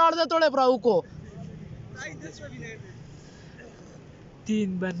बंदा ताड़ दे तोड़े प्राऊ को 3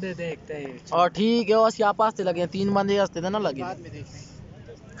 बंदे देखते हैं और ठीक है बस यहाँ पास लगे 3 बंदे हंसते थे ना लगे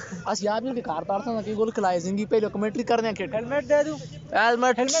बस यहाँ भी कार ताड़ था ना कि गोल खिलाए जिंदगी पे कमेंट्री करने हैं क्रिकेट हेलमेट दे दूं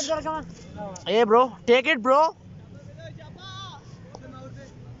helmet A bro take it bro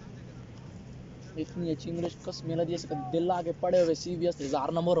इतनी अच्छी इंग्लिश कस मेला दिए इसका दिल आके पड़े हुए सीबीएस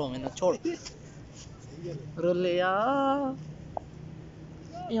 1000 नंबर हो मैंने छोड़ रोलिया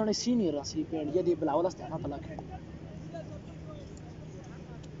ये सीनियर सी पेड़ यदि बिलावल अस्ताना तला खेल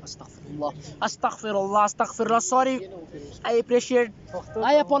Astaghfirullah. Sorry.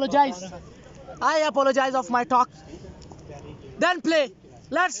 I apologize of my talk. Then play.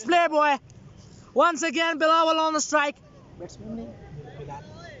 Let's play, boy. Once again, Bilawal on the strike.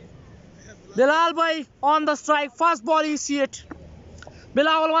 Bilal boy on the strike. First ball, you see it.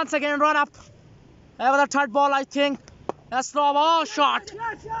 Bilawal once again run up. Have the third ball, I think. That's slow. Oh, shot.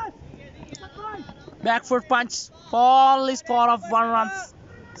 Back foot punch. Only score of 1 run.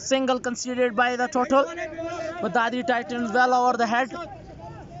 Single conceded by the total. Bedadi Titans well over the head.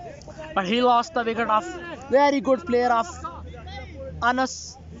 But he lost the wicket of very good player of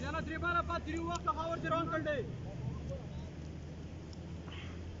Anas.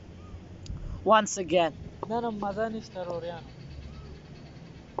 Once again.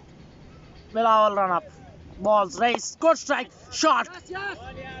 Bilawal run up. Balls race. Good strike. Shot.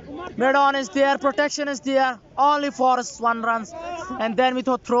 Mid on is there. Protection is there. Only for 1 run. And then we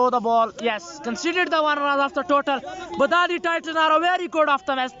throw the ball. Yes. Considered the 1 run after total. Bedadi Titans are a very good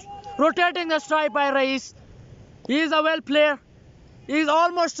after match. Rotating the strike by Rais. He is a well player. He is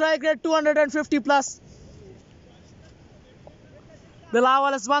almost strike rate 250 plus.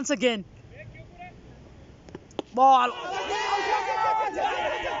 Bilawal is once again. Ball.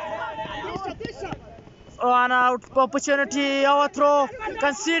 Run out opportunity, overthrow,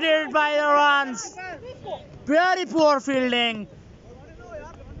 conceded by the runs. Very poor fielding.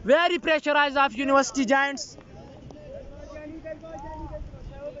 Very pressurized of University Giants.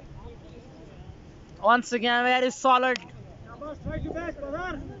 Once again, very solid.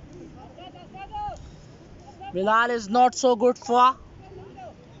 Bilal is not so good for.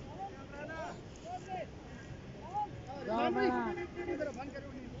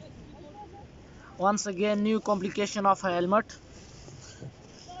 Once again, new complication of helmet.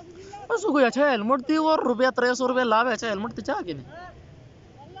 बस कोई अच्छा helmet थी और रुपया 300 रुपया लाभ है अच्छा हेलमेट थी चाह के नहीं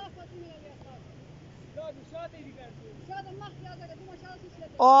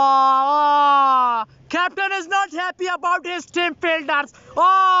Oh, captain is not happy about his team fielders.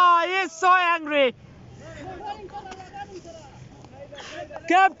 Oh, he is so angry.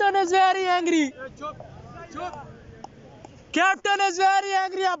 Captain is very angry. Captain is very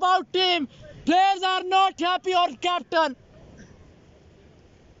angry about team. Players are not happy on captain.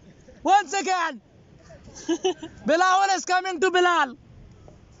 Once again. Bilawal is coming to Bilal.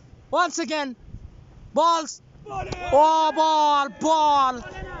 Once again. Balls. Oh, ball.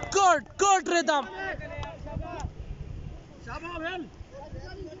 Good rhythm.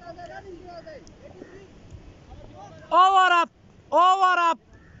 Over up.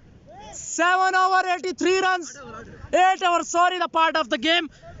 7 over 83 runs. 8 over, sorry, the part of the game.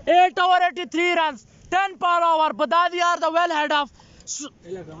 8 over 83 runs. 10 per over. Bedadi are the well head of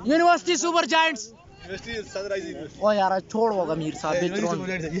University Super Giants. ओ यार छोड़ होगा मीर साहब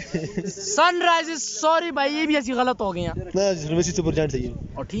Sunrisers sorry भाई ये भी ऐसी गलत हो गई हैं ना यूनिवर्सिटी सुपर जायंट सही है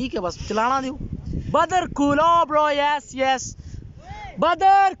और ठीक है बस चलाना दो बदर कूल ओ ब्रो यस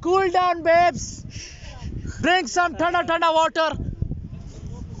बदर cool down babes drink some ठंडा water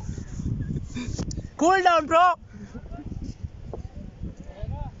cool down bro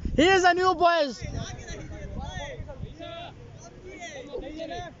he is a new boys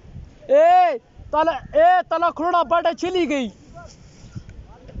तला खुड़ा बड़ा चली गई.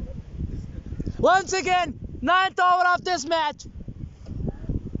 Once again, 9th over of this match.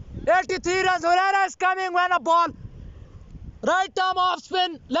 83 runs. Herrera is coming when a ball. Right arm off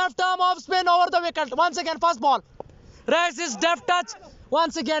spin, left arm off spin over the wicket. Once again, first ball. Reis is deft touch.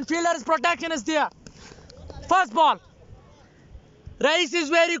 Once again, fielder's protection is there. First ball. Reis is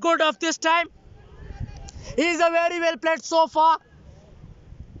very good of this time. He is a very well played so far.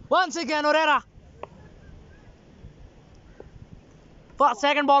 Once again, Herrera.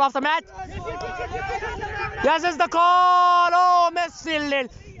 Second ball of the match. Yes, it's the call. Oh, misfielded.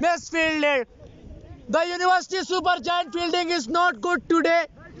 The University Super Giant fielding is not good today.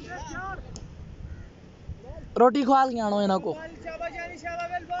 रोटी खवाल के आनो इन्हों को.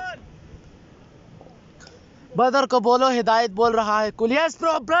 Brother को बोलो हिदायत बोल रहा है. Cool, yes,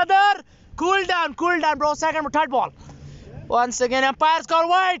 bro, brother. Cool down, bro. Third ball. Once again, umpires call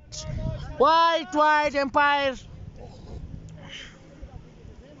white, umpire.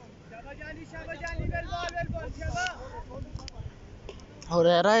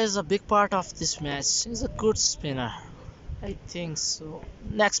 Herrera is a big part of this match. He's a good spinner. I think so.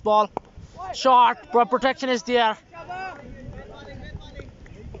 Next ball. Short. Protection is there.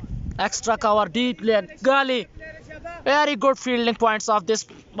 Extra cover. Deep leg. Gully. Very good fielding points of this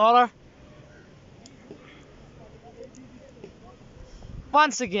bowler.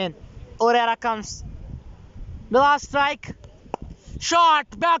 Once again, Herrera comes. The last strike. Shot.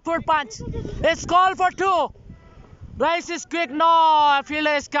 Backward punch. It's called for 2. Reis is quick. No,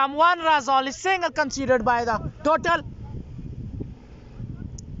 fielder is come. 1 run only. Single conceded by the total.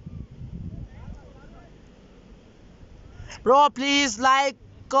 Bro, please like,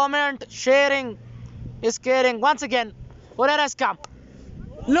 comment, sharing is caring. Once again, Herrera has come.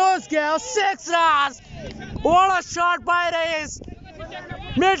 Loose game. 6 runs. What a shot by Reis.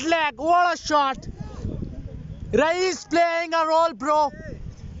 Mid leg. What a shot. Reis playing a role, bro.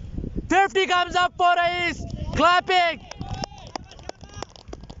 50 comes up for Reis. Clapping.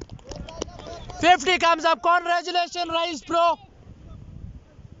 50 comes up. Congratulations, Reis, bro.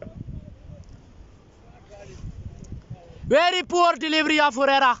 Very poor delivery of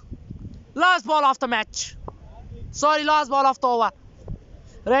Herrera. Last ball of the match. Last ball of the over.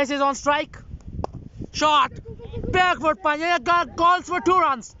 Reis is on strike. Shot. Backward punch. Calls for 2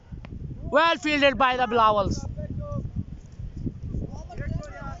 runs. Well fielded by the Bilawals.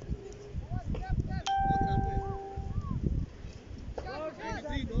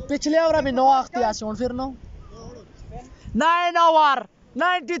 पिछले over में 9 अख्तियार फिर 9 over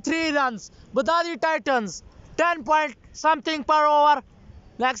 93 runs. Bedadi Titans 10 point something per over.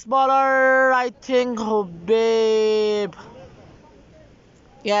 Next bowler, I think Habib.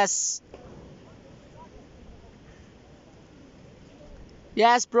 Yes,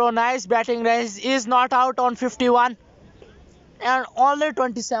 bro, nice batting. Reis is not out on 51 and only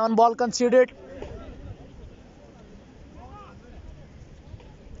 27 ball conceded.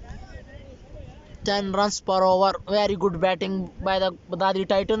 Ten runs per over. Very good batting by the Bedadi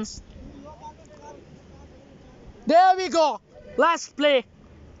Titans. There we go. Last play.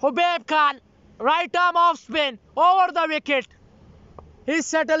 Habib Khan. Right arm off spin. Over the wicket. He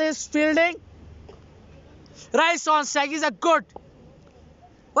settled his fielding. Reis on strike is a good.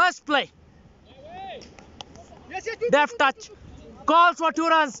 First play. Deft touch. Calls for 2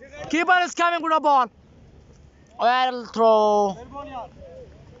 runs. Keeper is coming with a ball. Well throw.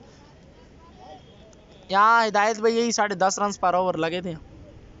 यहाँ हिदायत भाई यही 10.5 runs पर over लगे थे.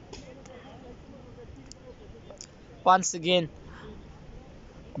 Once again,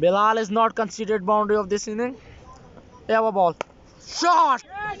 Bilal is not considered boundary of this inning. They have a ball. Shot.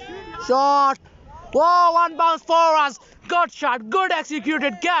 Whoa, 1 bounce, 4 runs. Good shot, good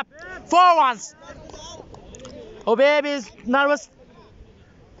executed gap. 4 runs. Oh, baby is nervous.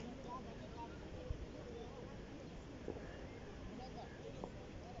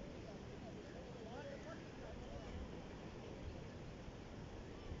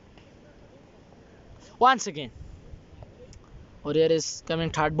 Once again. Or here is coming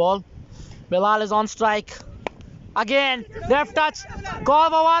third ball. Bilal is on strike. Again, left touch.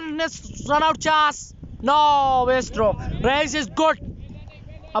 Call for one. Let's run out chance. No, waste throw. Race is good.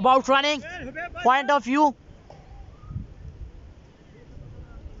 About running. Point of view.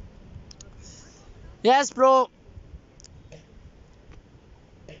 Yes, bro.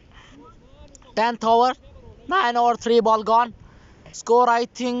 10th over. 9 over 3 ball gone. Score, I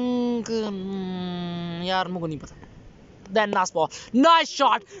think. Yaar, मुझको नहीं पता. Then last ball. Nice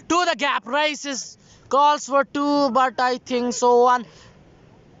shot to the gap. Races calls for 2, but I think so.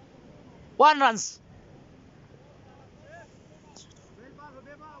 One runs.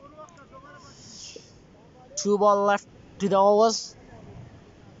 Two ball left to the overs.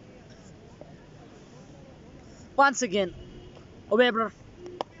 Once again, Weber.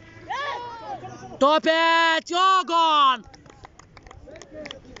 Top edge. Oh, gone.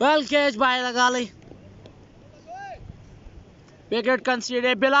 Well caged by the gully. Wicket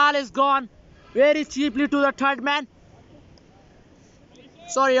conceded. Bilal is gone very cheaply to the third man.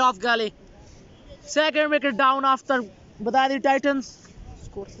 Sorry, off gully. Second wicket down after Bedadi Titans.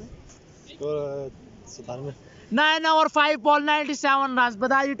 Score 9 over 5 ball, 97 runs.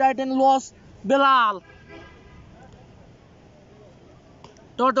 Bedadi Titan lost Bilal.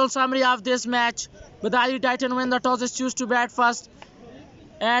 Total summary of this match. Bedadi Titan win the toss, choose to bat first.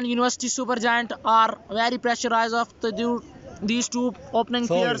 And University Supergiant are very pressurized after these two opening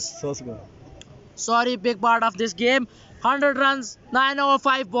players. Sorry, big part of this game. 100 runs, 9 over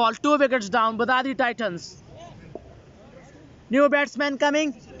 5 ball, 2 wickets down. Bedadi Titans. New batsman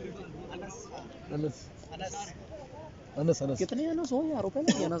coming.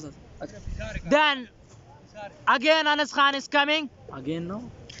 Then again Anas Khan is coming. Again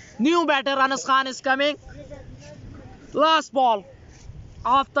no. New batter Anas Khan is coming. Last ball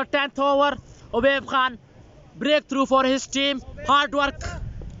of the 10th over. Obeb Khan breakthrough for his team. Hard work.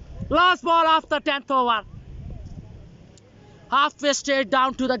 Last ball of the 10th over. Halfway straight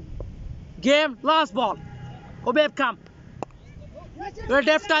down to the game. Last ball. Obeb Khan. The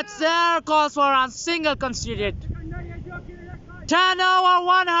left touch there calls for a single conceded. 10 over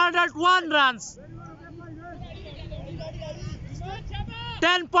 101 runs.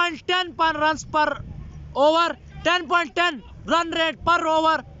 10.10 runs per over. 10.10 run rate per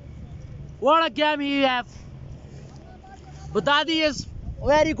over. What a game he have. Bedadi is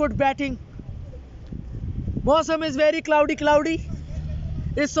very good batting. Mosam is very cloudy.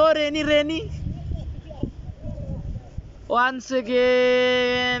 It's so rainy. Once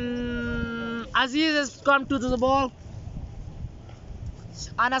again, Aziz has come to the ball.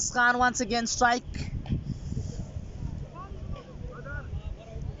 Anas Khan once again strike.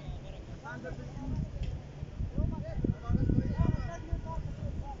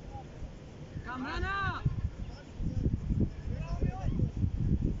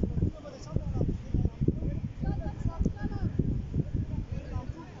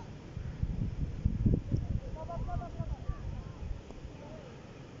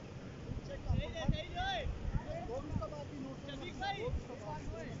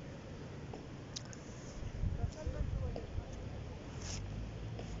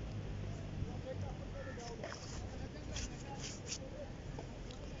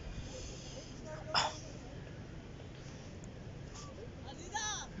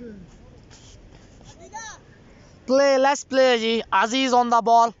 Let's play ji. Aziz on the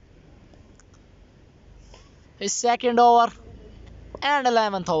ball. His second over and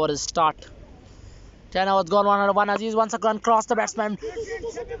 11th over is start. 10 overs gone, 101. Aziz once again cross the batsman.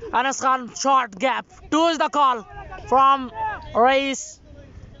 Anas Khan short gap. 2 is the call from Rais.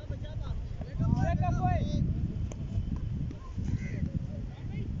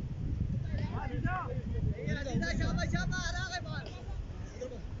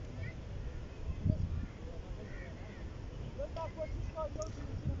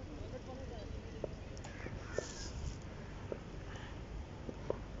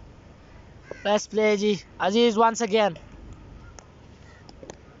 Let's play ji. Aziz once again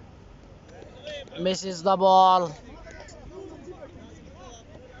misses the ball.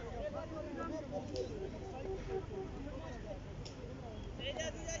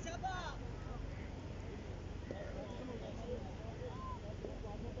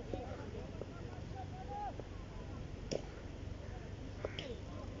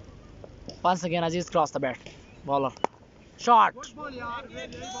 Once again Aziz crossed the bat. Bowler. Shot.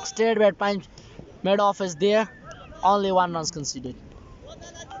 Straight bat punch. Mid off is there. Only 1 runs conceded.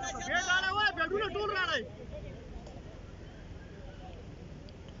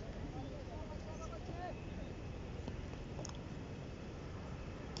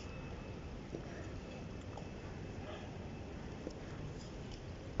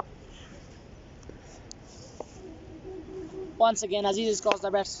 Once again, Aziz is crossed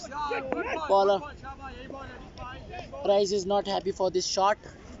the bats. Bowler. Rice is not happy for this shot.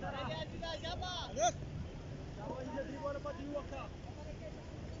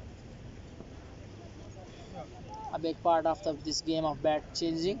 A big part of this game of bat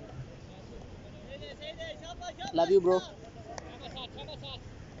changing. Love you, bro.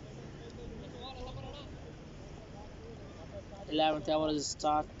 11th hour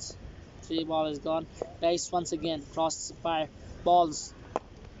starts. 3 ball is gone. Rice once again crossfire balls.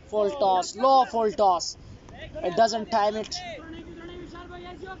 Full toss, low full toss. It doesn't time it.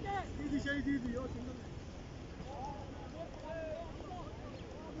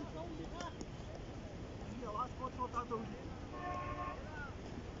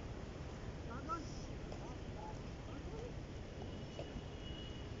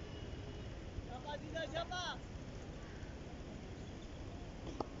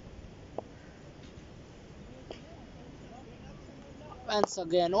 Once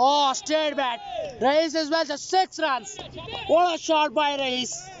again, oh, straight bat. Reis as well, just 6 runs. What a shot by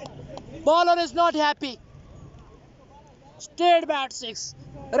Reis. Bowler is not happy. Straight bat 6.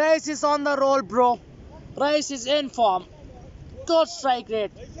 Reis is on the roll, bro. Reis is in form. Good strike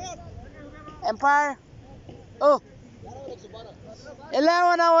rate. Empire. Oh.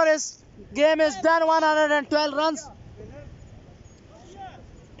 11 hours. Game is done. 112 runs.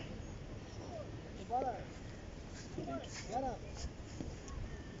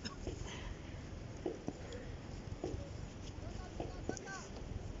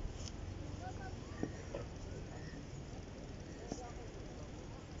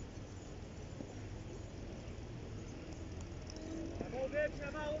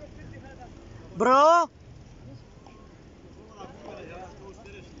 Bro,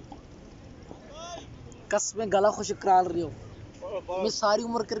 कसम गला खुश कराल रही हो मैं सारी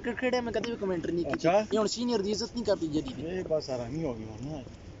उम्र cricket खेड़े में कभी भी कमेंट्री नहीं की ये हुन सीनियर दी इज्जत नहीं करती जदी दी एक बार सारा नहीं होगी ना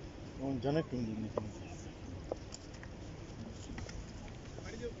हुन जनक क्यों दी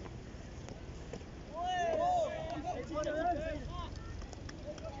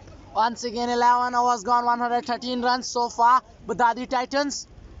Once again 11 hours gone, 113 runs so far. Bedadi Titans.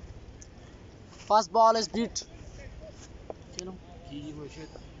 First ball is beat.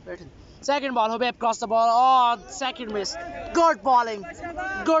 Second ball, Hubeb crossed the ball. Oh, second miss. Good bowling.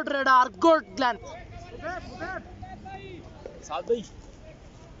 Good radar. Good length.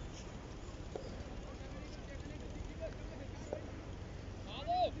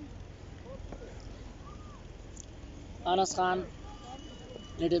 Anas Khan,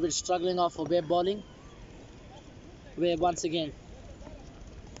 little bit struggling off Hubeb bowling. Hubeb once again.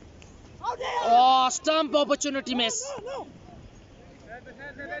 Oh, stump opportunity miss.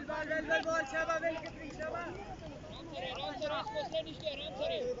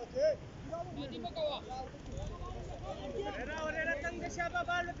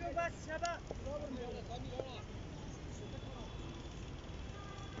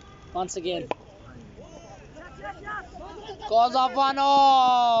 Once again. Calls off one.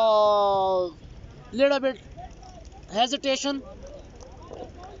 Oh, little bit hesitation.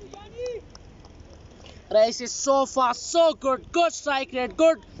 Rice is so fast, so good. Good strike rate,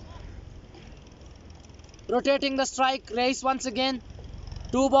 good. Rotating the strike. Rice once again.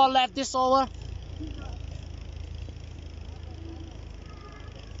 2 ball left this over.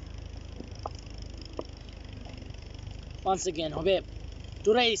 Once again, Hubeb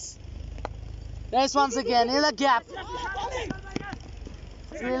to Rice. Rice once again in the gap.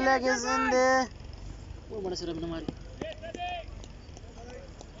 Field leg is in there.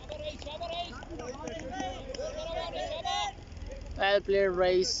 Well played,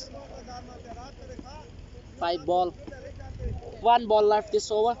 Rice. 5 ball. 1 ball left this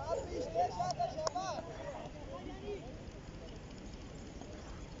over.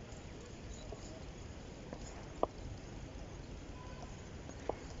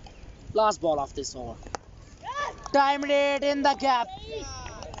 Last ball of this over. Timed it in the gap.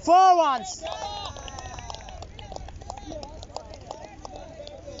 4 ones.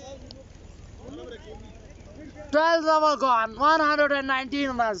 Twelve over gone.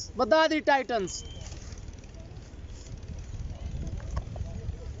 119 runs. Bedadi Titans.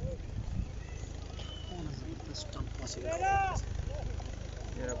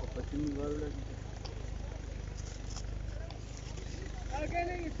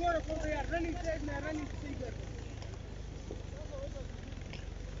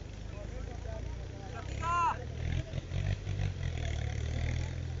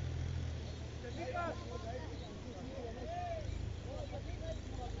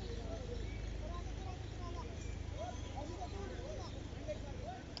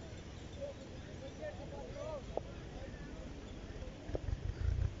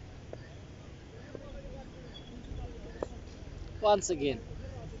 Once again,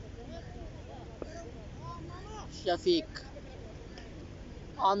 Shafiq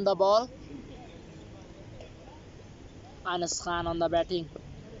on the ball. Anas Khan on the batting.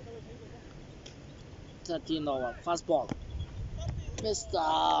 13 over. First ball.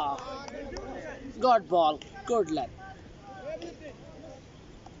 Mr. Good ball. Good leg.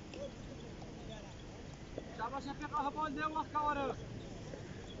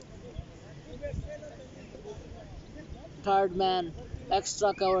 Third man.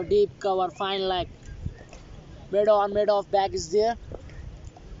 Extra cover. Deep cover. Fine leg. Mid on, mid off back is there.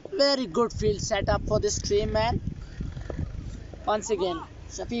 Very good field setup for this stream, man. Once again,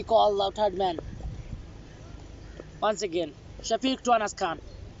 Shafiq called the third man. Once again, Shafiq to Anas Khan.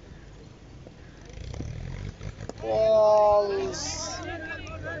 Balls.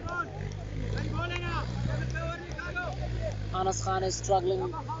 Anas Khan is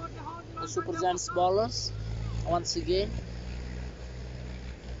struggling the Super Giants bowlers. Once again.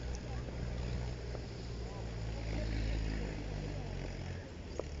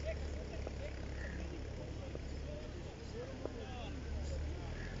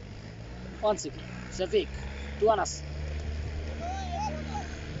 Once again, Shafiq to Anas.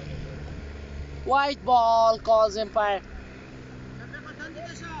 White ball calls umpire.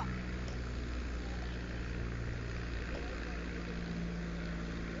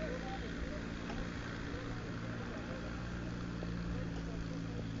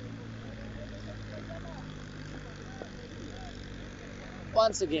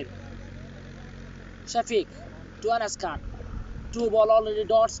 Once again, Shafiq to Anas Khan. 2 ball already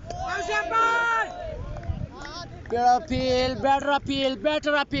dots. Better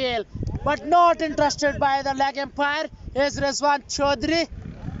appeal, but not interested by the leg umpire is Rizwan Chaudhary.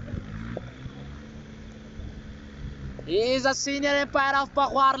 He is a senior umpire of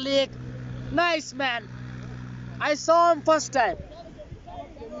Pakhwar League. Nice man. I saw him first time,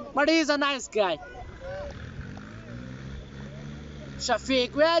 but he is a nice guy.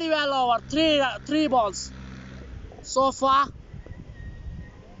 Shafiq very well over. Three balls so far.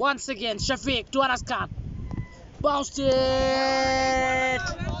 Once again, Shafiq to Anas Khan. Bounced it.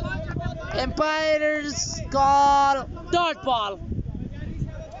 Umpires call dot ball.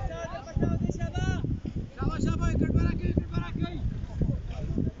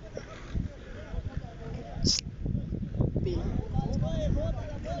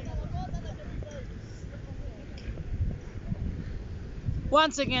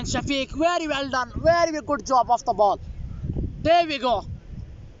 Once again, Shafiq, very well done. Very good job of the ball. There we go.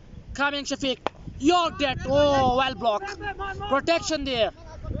 Coming Shafiq. Yorked it. Oh, well blocked. Protection there.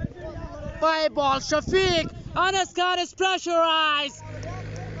 5 ball. Shafiq. Anas Khan is pressurized.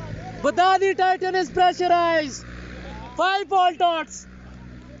 Bedadi Titan is pressurized. 5 ball dots.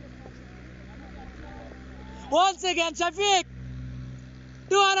 Once again, Shafiq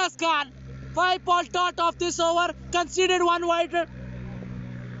to Anas Khan. 5 ball dot of this over. Conceded 1 wider.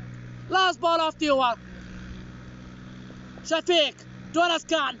 Last ball of the over. Shafiq to Anas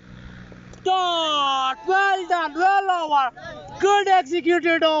Khan. Dot. Well done. Well over. Good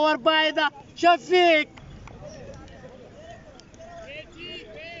executed over by the Shafiq.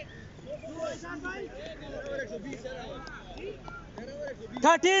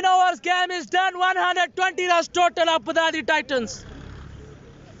 "13 hours game is done. 120 runs total of Bedadi Titans."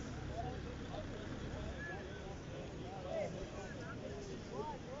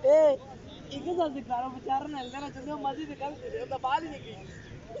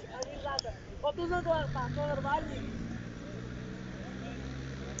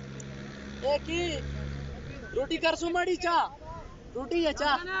 रोटी कर सुमाड़ी चा रोटी है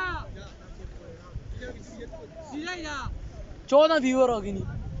चा 14 viewer होगी नहीं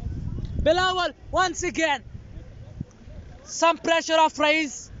Bilawal once again some pressure of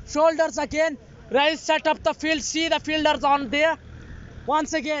Rais shoulders again Rais set up the field see the fielders on there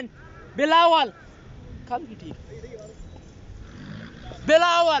once again Bilawal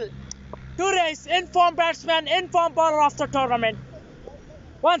to Rais informed batsman informed bowler of the tournament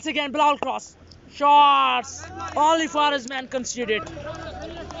once again Bilawal cross shots only for his man conceded.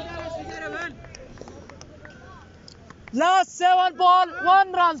 Last 7 ball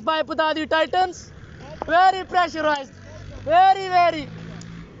 1 runs by Bedadi Titans. Very pressurized. Very.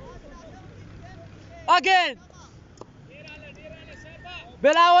 Again.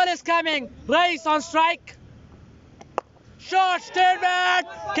 Bilawal is coming. Rais on strike. Short statement.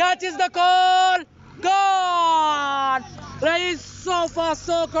 Catches the call. Gone. Rais so far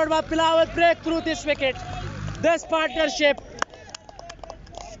so good, but Bilawal break through this wicket. This partnership.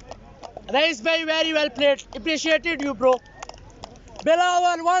 Rais very well played. Appreciated you, bro.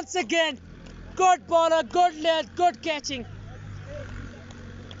 Bilawal once again. Good bowler, good leg, good catching.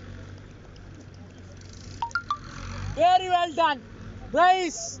 Very well done.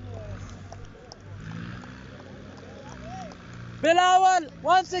 Nice. Bilawal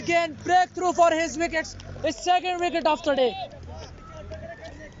once again breakthrough for his wickets. His second wicket of the day.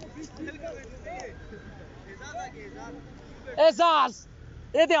 Azaz.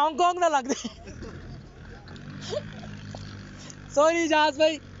 ये तो Hong Kong ना लग रहे. Sorry Azaz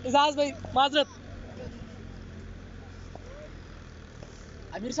भाई माजरत.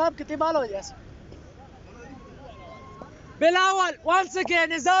 आमिर साहब कितने बाल हो गए? Bilawal once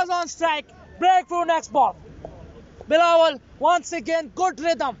again Azaz on strike. Breakthrough next ball. Bilawal once again good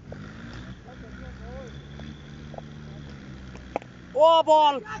rhythm. Oh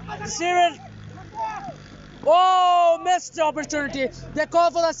ball. Cyril. Oh, missed opportunity. They call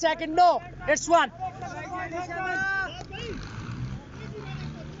for the second. No, it's one.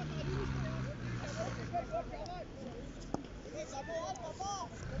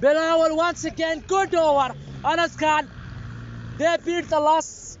 Bilawal once again good over. Anas Khan. They beat the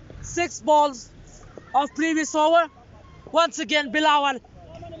last 6 balls of previous over. Once again Bilawal.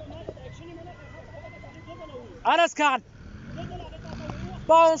 Anas Khan.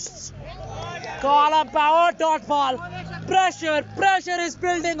 Bounced. Call up power dot ball. Pressure is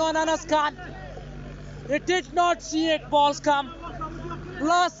building on Anas Khan. He did not see 8 balls come.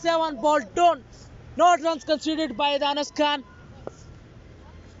 Last 7 balls not runs conceded by the Anas Khan.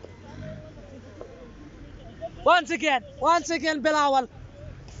 Once again Bilawal.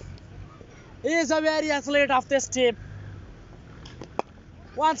 He is a very athlete of this team.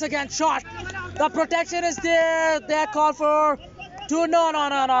 Once again shot. The protection is there. They call for 2. No.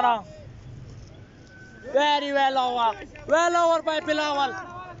 Very well over. Well over by Bilawal.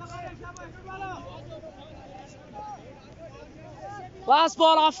 Last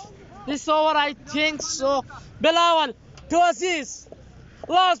ball of this over, I think so. Bilawal to Aziz.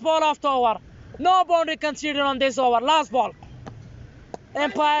 Last ball of the over. No boundary conceded on this over. Last ball.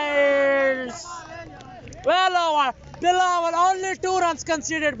 Empires. Well over. Bilawal only 2 runs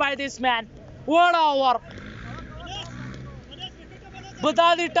conceded by this man. What over.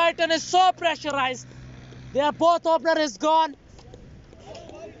 Bedadi Titan is so pressurized. Their both opener is gone.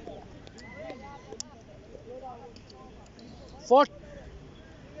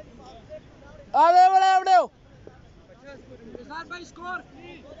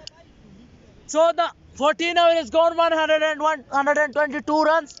 So the 14 over is gone. 122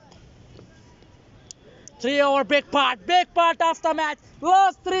 runs. 3 over big part of the match.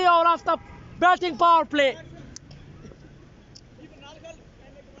 Last 3 over of the batting power play.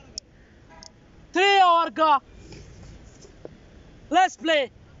 3 over go. Let's play.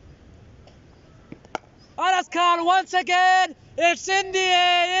 Anas Khan once again. It's in the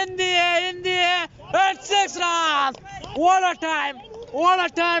air. And 6 runs. What a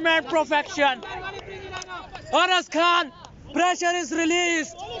time and perfection. Anas Khan. Pressure is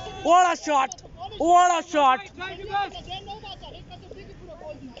released. What a shot. What a shot.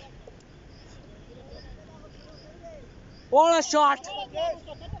 What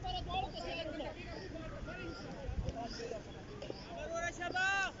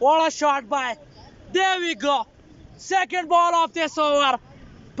a shot by. There we go. Second ball of this over.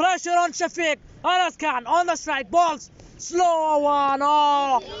 Pressure on Shafiq. Anas Khan on the strike. Balls. Slow one.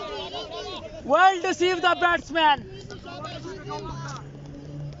 Oh. Well deceived the batsman.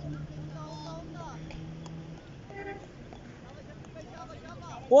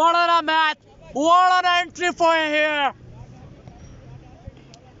 What a match. What an entry for here.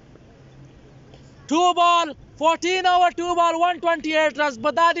 2 ball. 14 over 2 ball. 128 runs.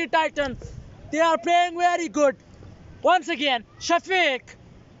 Bedadi Titan. They are playing very good. Once again, Shafiq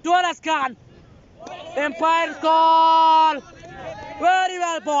to Anas Khan. Empire call. Very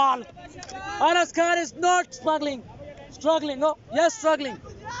well ball. Anas Khan is not struggling. No? Yes, struggling.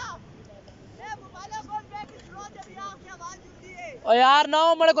 Oh yaar,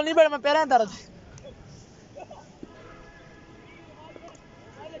 now मेरे को नहीं बैठ मैं पैर अंदर था.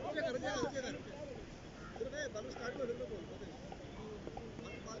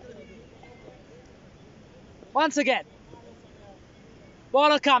 Once again.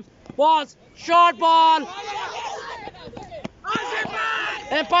 Ball comes. Balls. Short ball.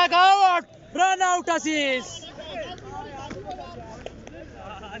 Empire out. Run out Aziz.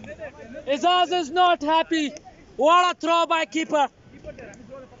 Azaz is not happy. What a throw by keeper.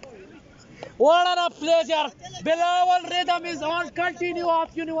 What a pleasure. Bilawal rhythm is on continue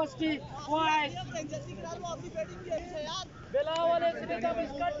of University. Boys. Bilawal rhythm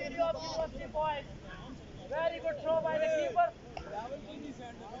is continue of University boys. Very good throw by the keeper.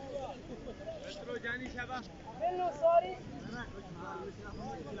 Billu, sorry.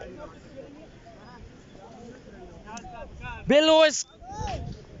 Billu is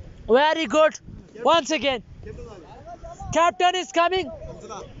very good. Once again, captain is coming.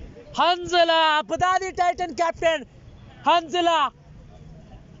 Hanzala, Bedadi Titan captain. Hanzala,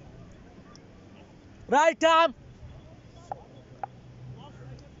 right arm.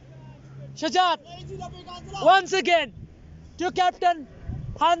 Shajat, once again to captain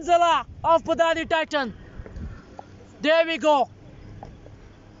Hanzala of Bedadi Titan. There we go.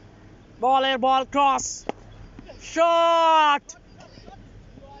 Ball air, ball cross. Shot,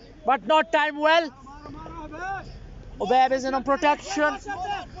 but not timed well. Obeb is in on protection.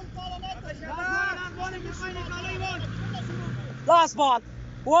 Last ball.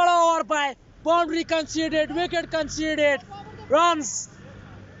 What over by boundary conceded, wicket conceded, runs.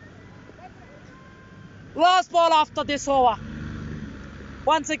 Last ball after this over.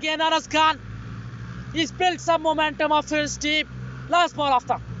 Once again, Anas Khan. He's built some momentum of his team. Last ball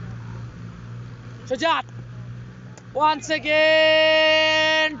after. Shajat. Once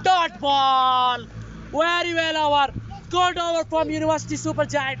again, dot ball. Very well over. Good over from University Super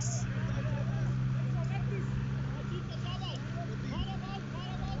Giants.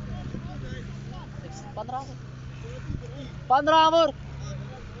 Pandra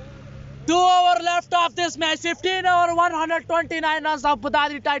 2 over left of this match. 15 over 129 runs of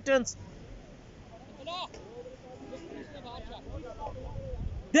Bedadi Titans.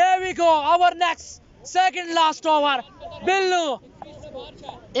 There we go. Our next second last over. Billu.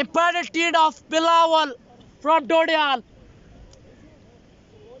 Imparted teed of Bilawal from Dodial.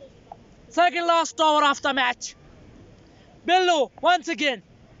 Second last over of the match. Billu once again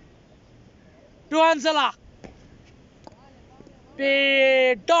to Hanzala.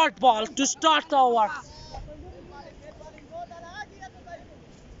 The dot ball to start the over.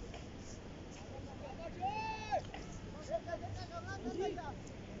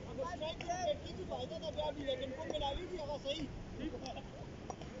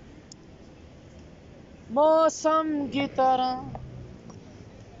 मौसम की तरह.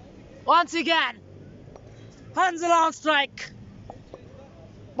 Once again, Hanzala on strike.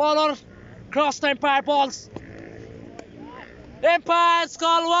 Bowler cross the umpire balls. Empire's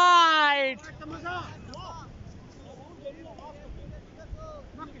call wide.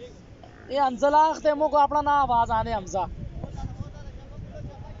 ये हंसला आखते मुझको अपना ना आवाज आने Hamza.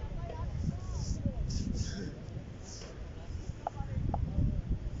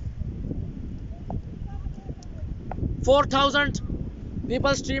 $4,000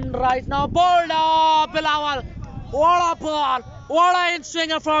 people streamed right now. Bowled up Bilawal. What a ball. What a in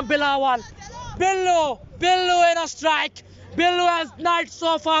swinger from Bilawal. Billu in a strike. Billu has night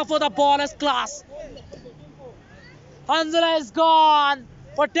so far for the bowler's class. Hanzala is gone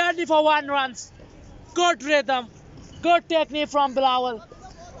for 20 for 1 runs. Good rhythm. Good technique from Bilawal.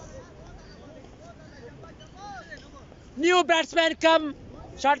 New batsman come.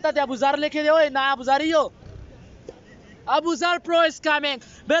 Sharta te Abu Zar likhe de na Abu Zariyo. Abu Zar Pro is coming.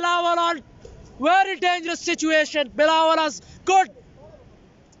 Bilawal on very dangerous situation. Bilawal has good.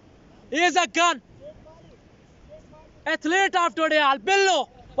 He is a gun. Athlete of Dodial. Billu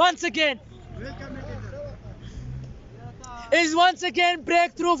once again. Is once again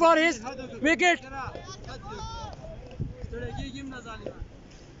breakthrough for his wicket.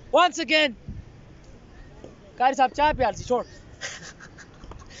 Once again. Kari sahab chai pyar si chhod.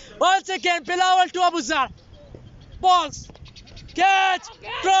 Once again Bilawal to Abu Zar. Balls. Catch.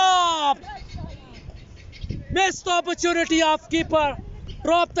 Drop. Missed opportunity of keeper.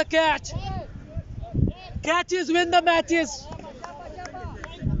 Drop the catch. Catches win the matches.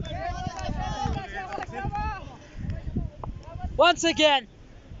 Once again.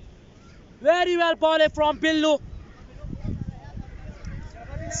 Very well bowled from Billu.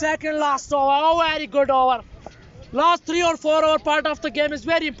 Second last over. Oh, very good over. Last 3 or 4 over part of the game is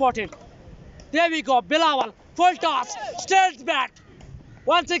very important. There we go. Bilawal. Full toss. Straight bat.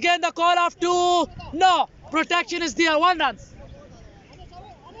 Once again the call of 2. No. Protection is there. 1 run.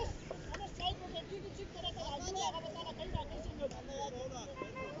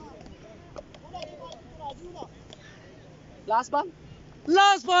 Last ball?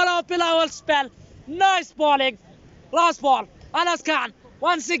 Last ball of Bilawal's spell. Nice bowling. Last ball. Anas Khan.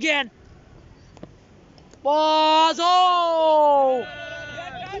 Once again. Balls. Oh!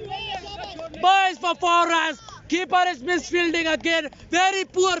 Boys for 4 runs. Keeper is misfielding again. Very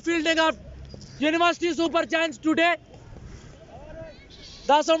poor fielding of University Super Giants today.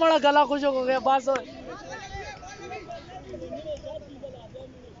 10 बड़ा गला खुश हो गया बस.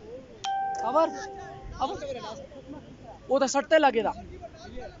 अब वो तो सट्टे लगे था.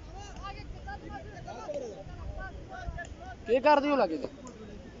 क्या कर दियो लगे थे.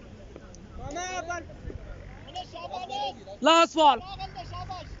 Last ball.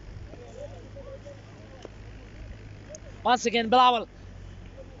 Once again, Bilawal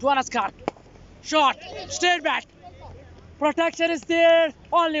to Anaskar. Shot, straight back. Protection is there.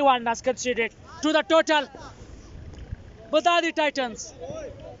 Only one has conceded to the total. Bedadi Titans.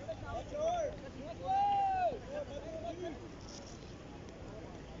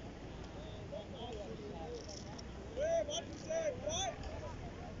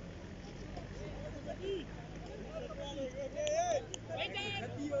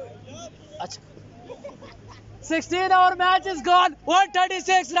 Achha. 16-hour match is gone.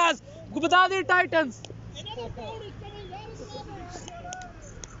 136 runs. Bedadi Titans.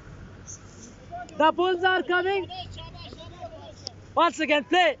 The Bulls are coming. Once again,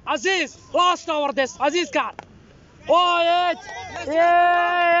 play. Aziz. Last over this. Aziz Khan. Oh, yes.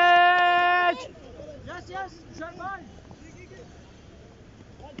 Yes.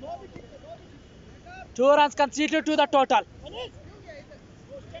 2 runs conceded to the total.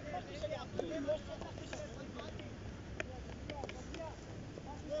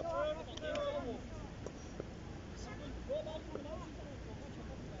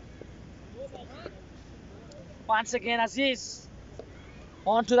 Once again, Aziz.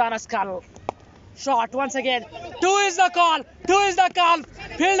 On to the Anaskal. Shot once again. 2 is the call. 2 is the call.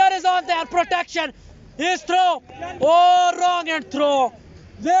 Fielder is on there. Protection. His throw. Oh, wrong and throw.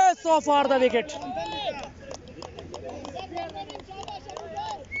 Way so far the wicket.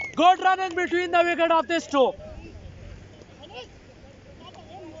 Good running between the wicket of this throw.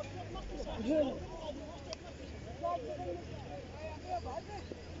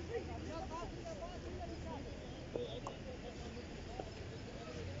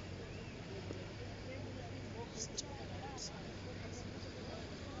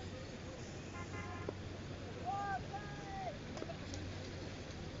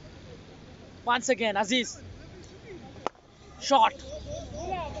 Once again, Aziz. Shot.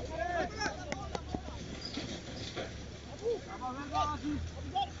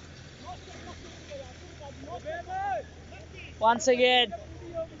 Once again.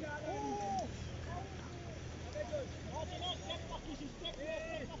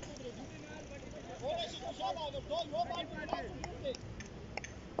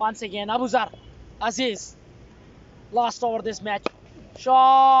 Once again, Abuzar. Aziz. Last over this match.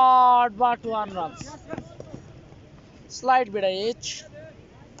 Shot, but 1 run. Slight bit of edge.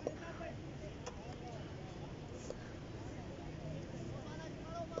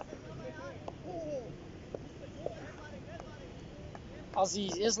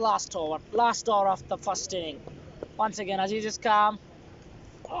 Aziz is last over of the first inning. Once again, Aziz is calm.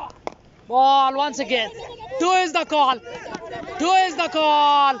 Ball once again. 2 is the call. 2 is the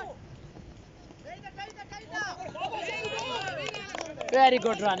call. Very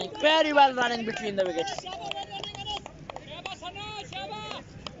good running. Very well running between the wickets.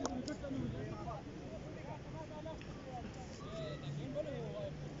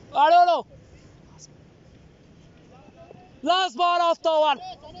 Last ball of the one.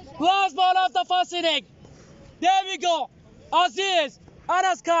 Last ball of the first inning. There we go. Aziz,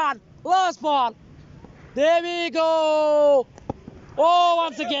 Anas Khan. Last ball. There we go. Oh,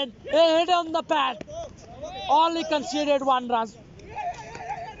 once again, a hit on the pad. Only conceded 1 run.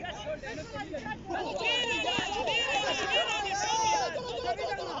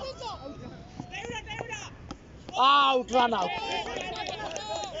 Out, run out.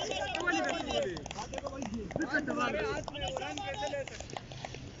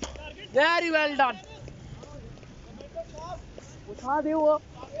 Very well done.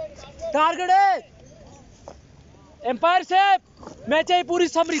 Target है. Empire से match है पूरी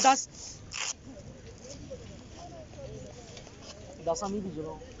summary 10. 10 अमी भी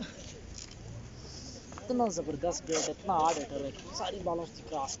जुड़ो. इतना जबरदस्त bat, इतना hard hitter है. सारी बॉलों से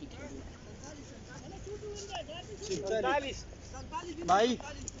क्रॉस की खेली. भाई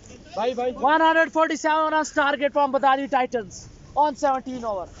 147 runs target from Bedadi Titans on 17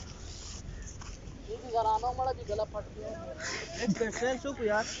 over.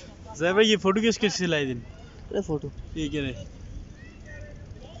 जय भाई ये फोटो किसके सिलाई दिन? अरे फोटो ये क्या है?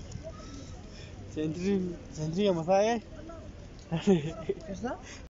 सेंचुरी का मजा है?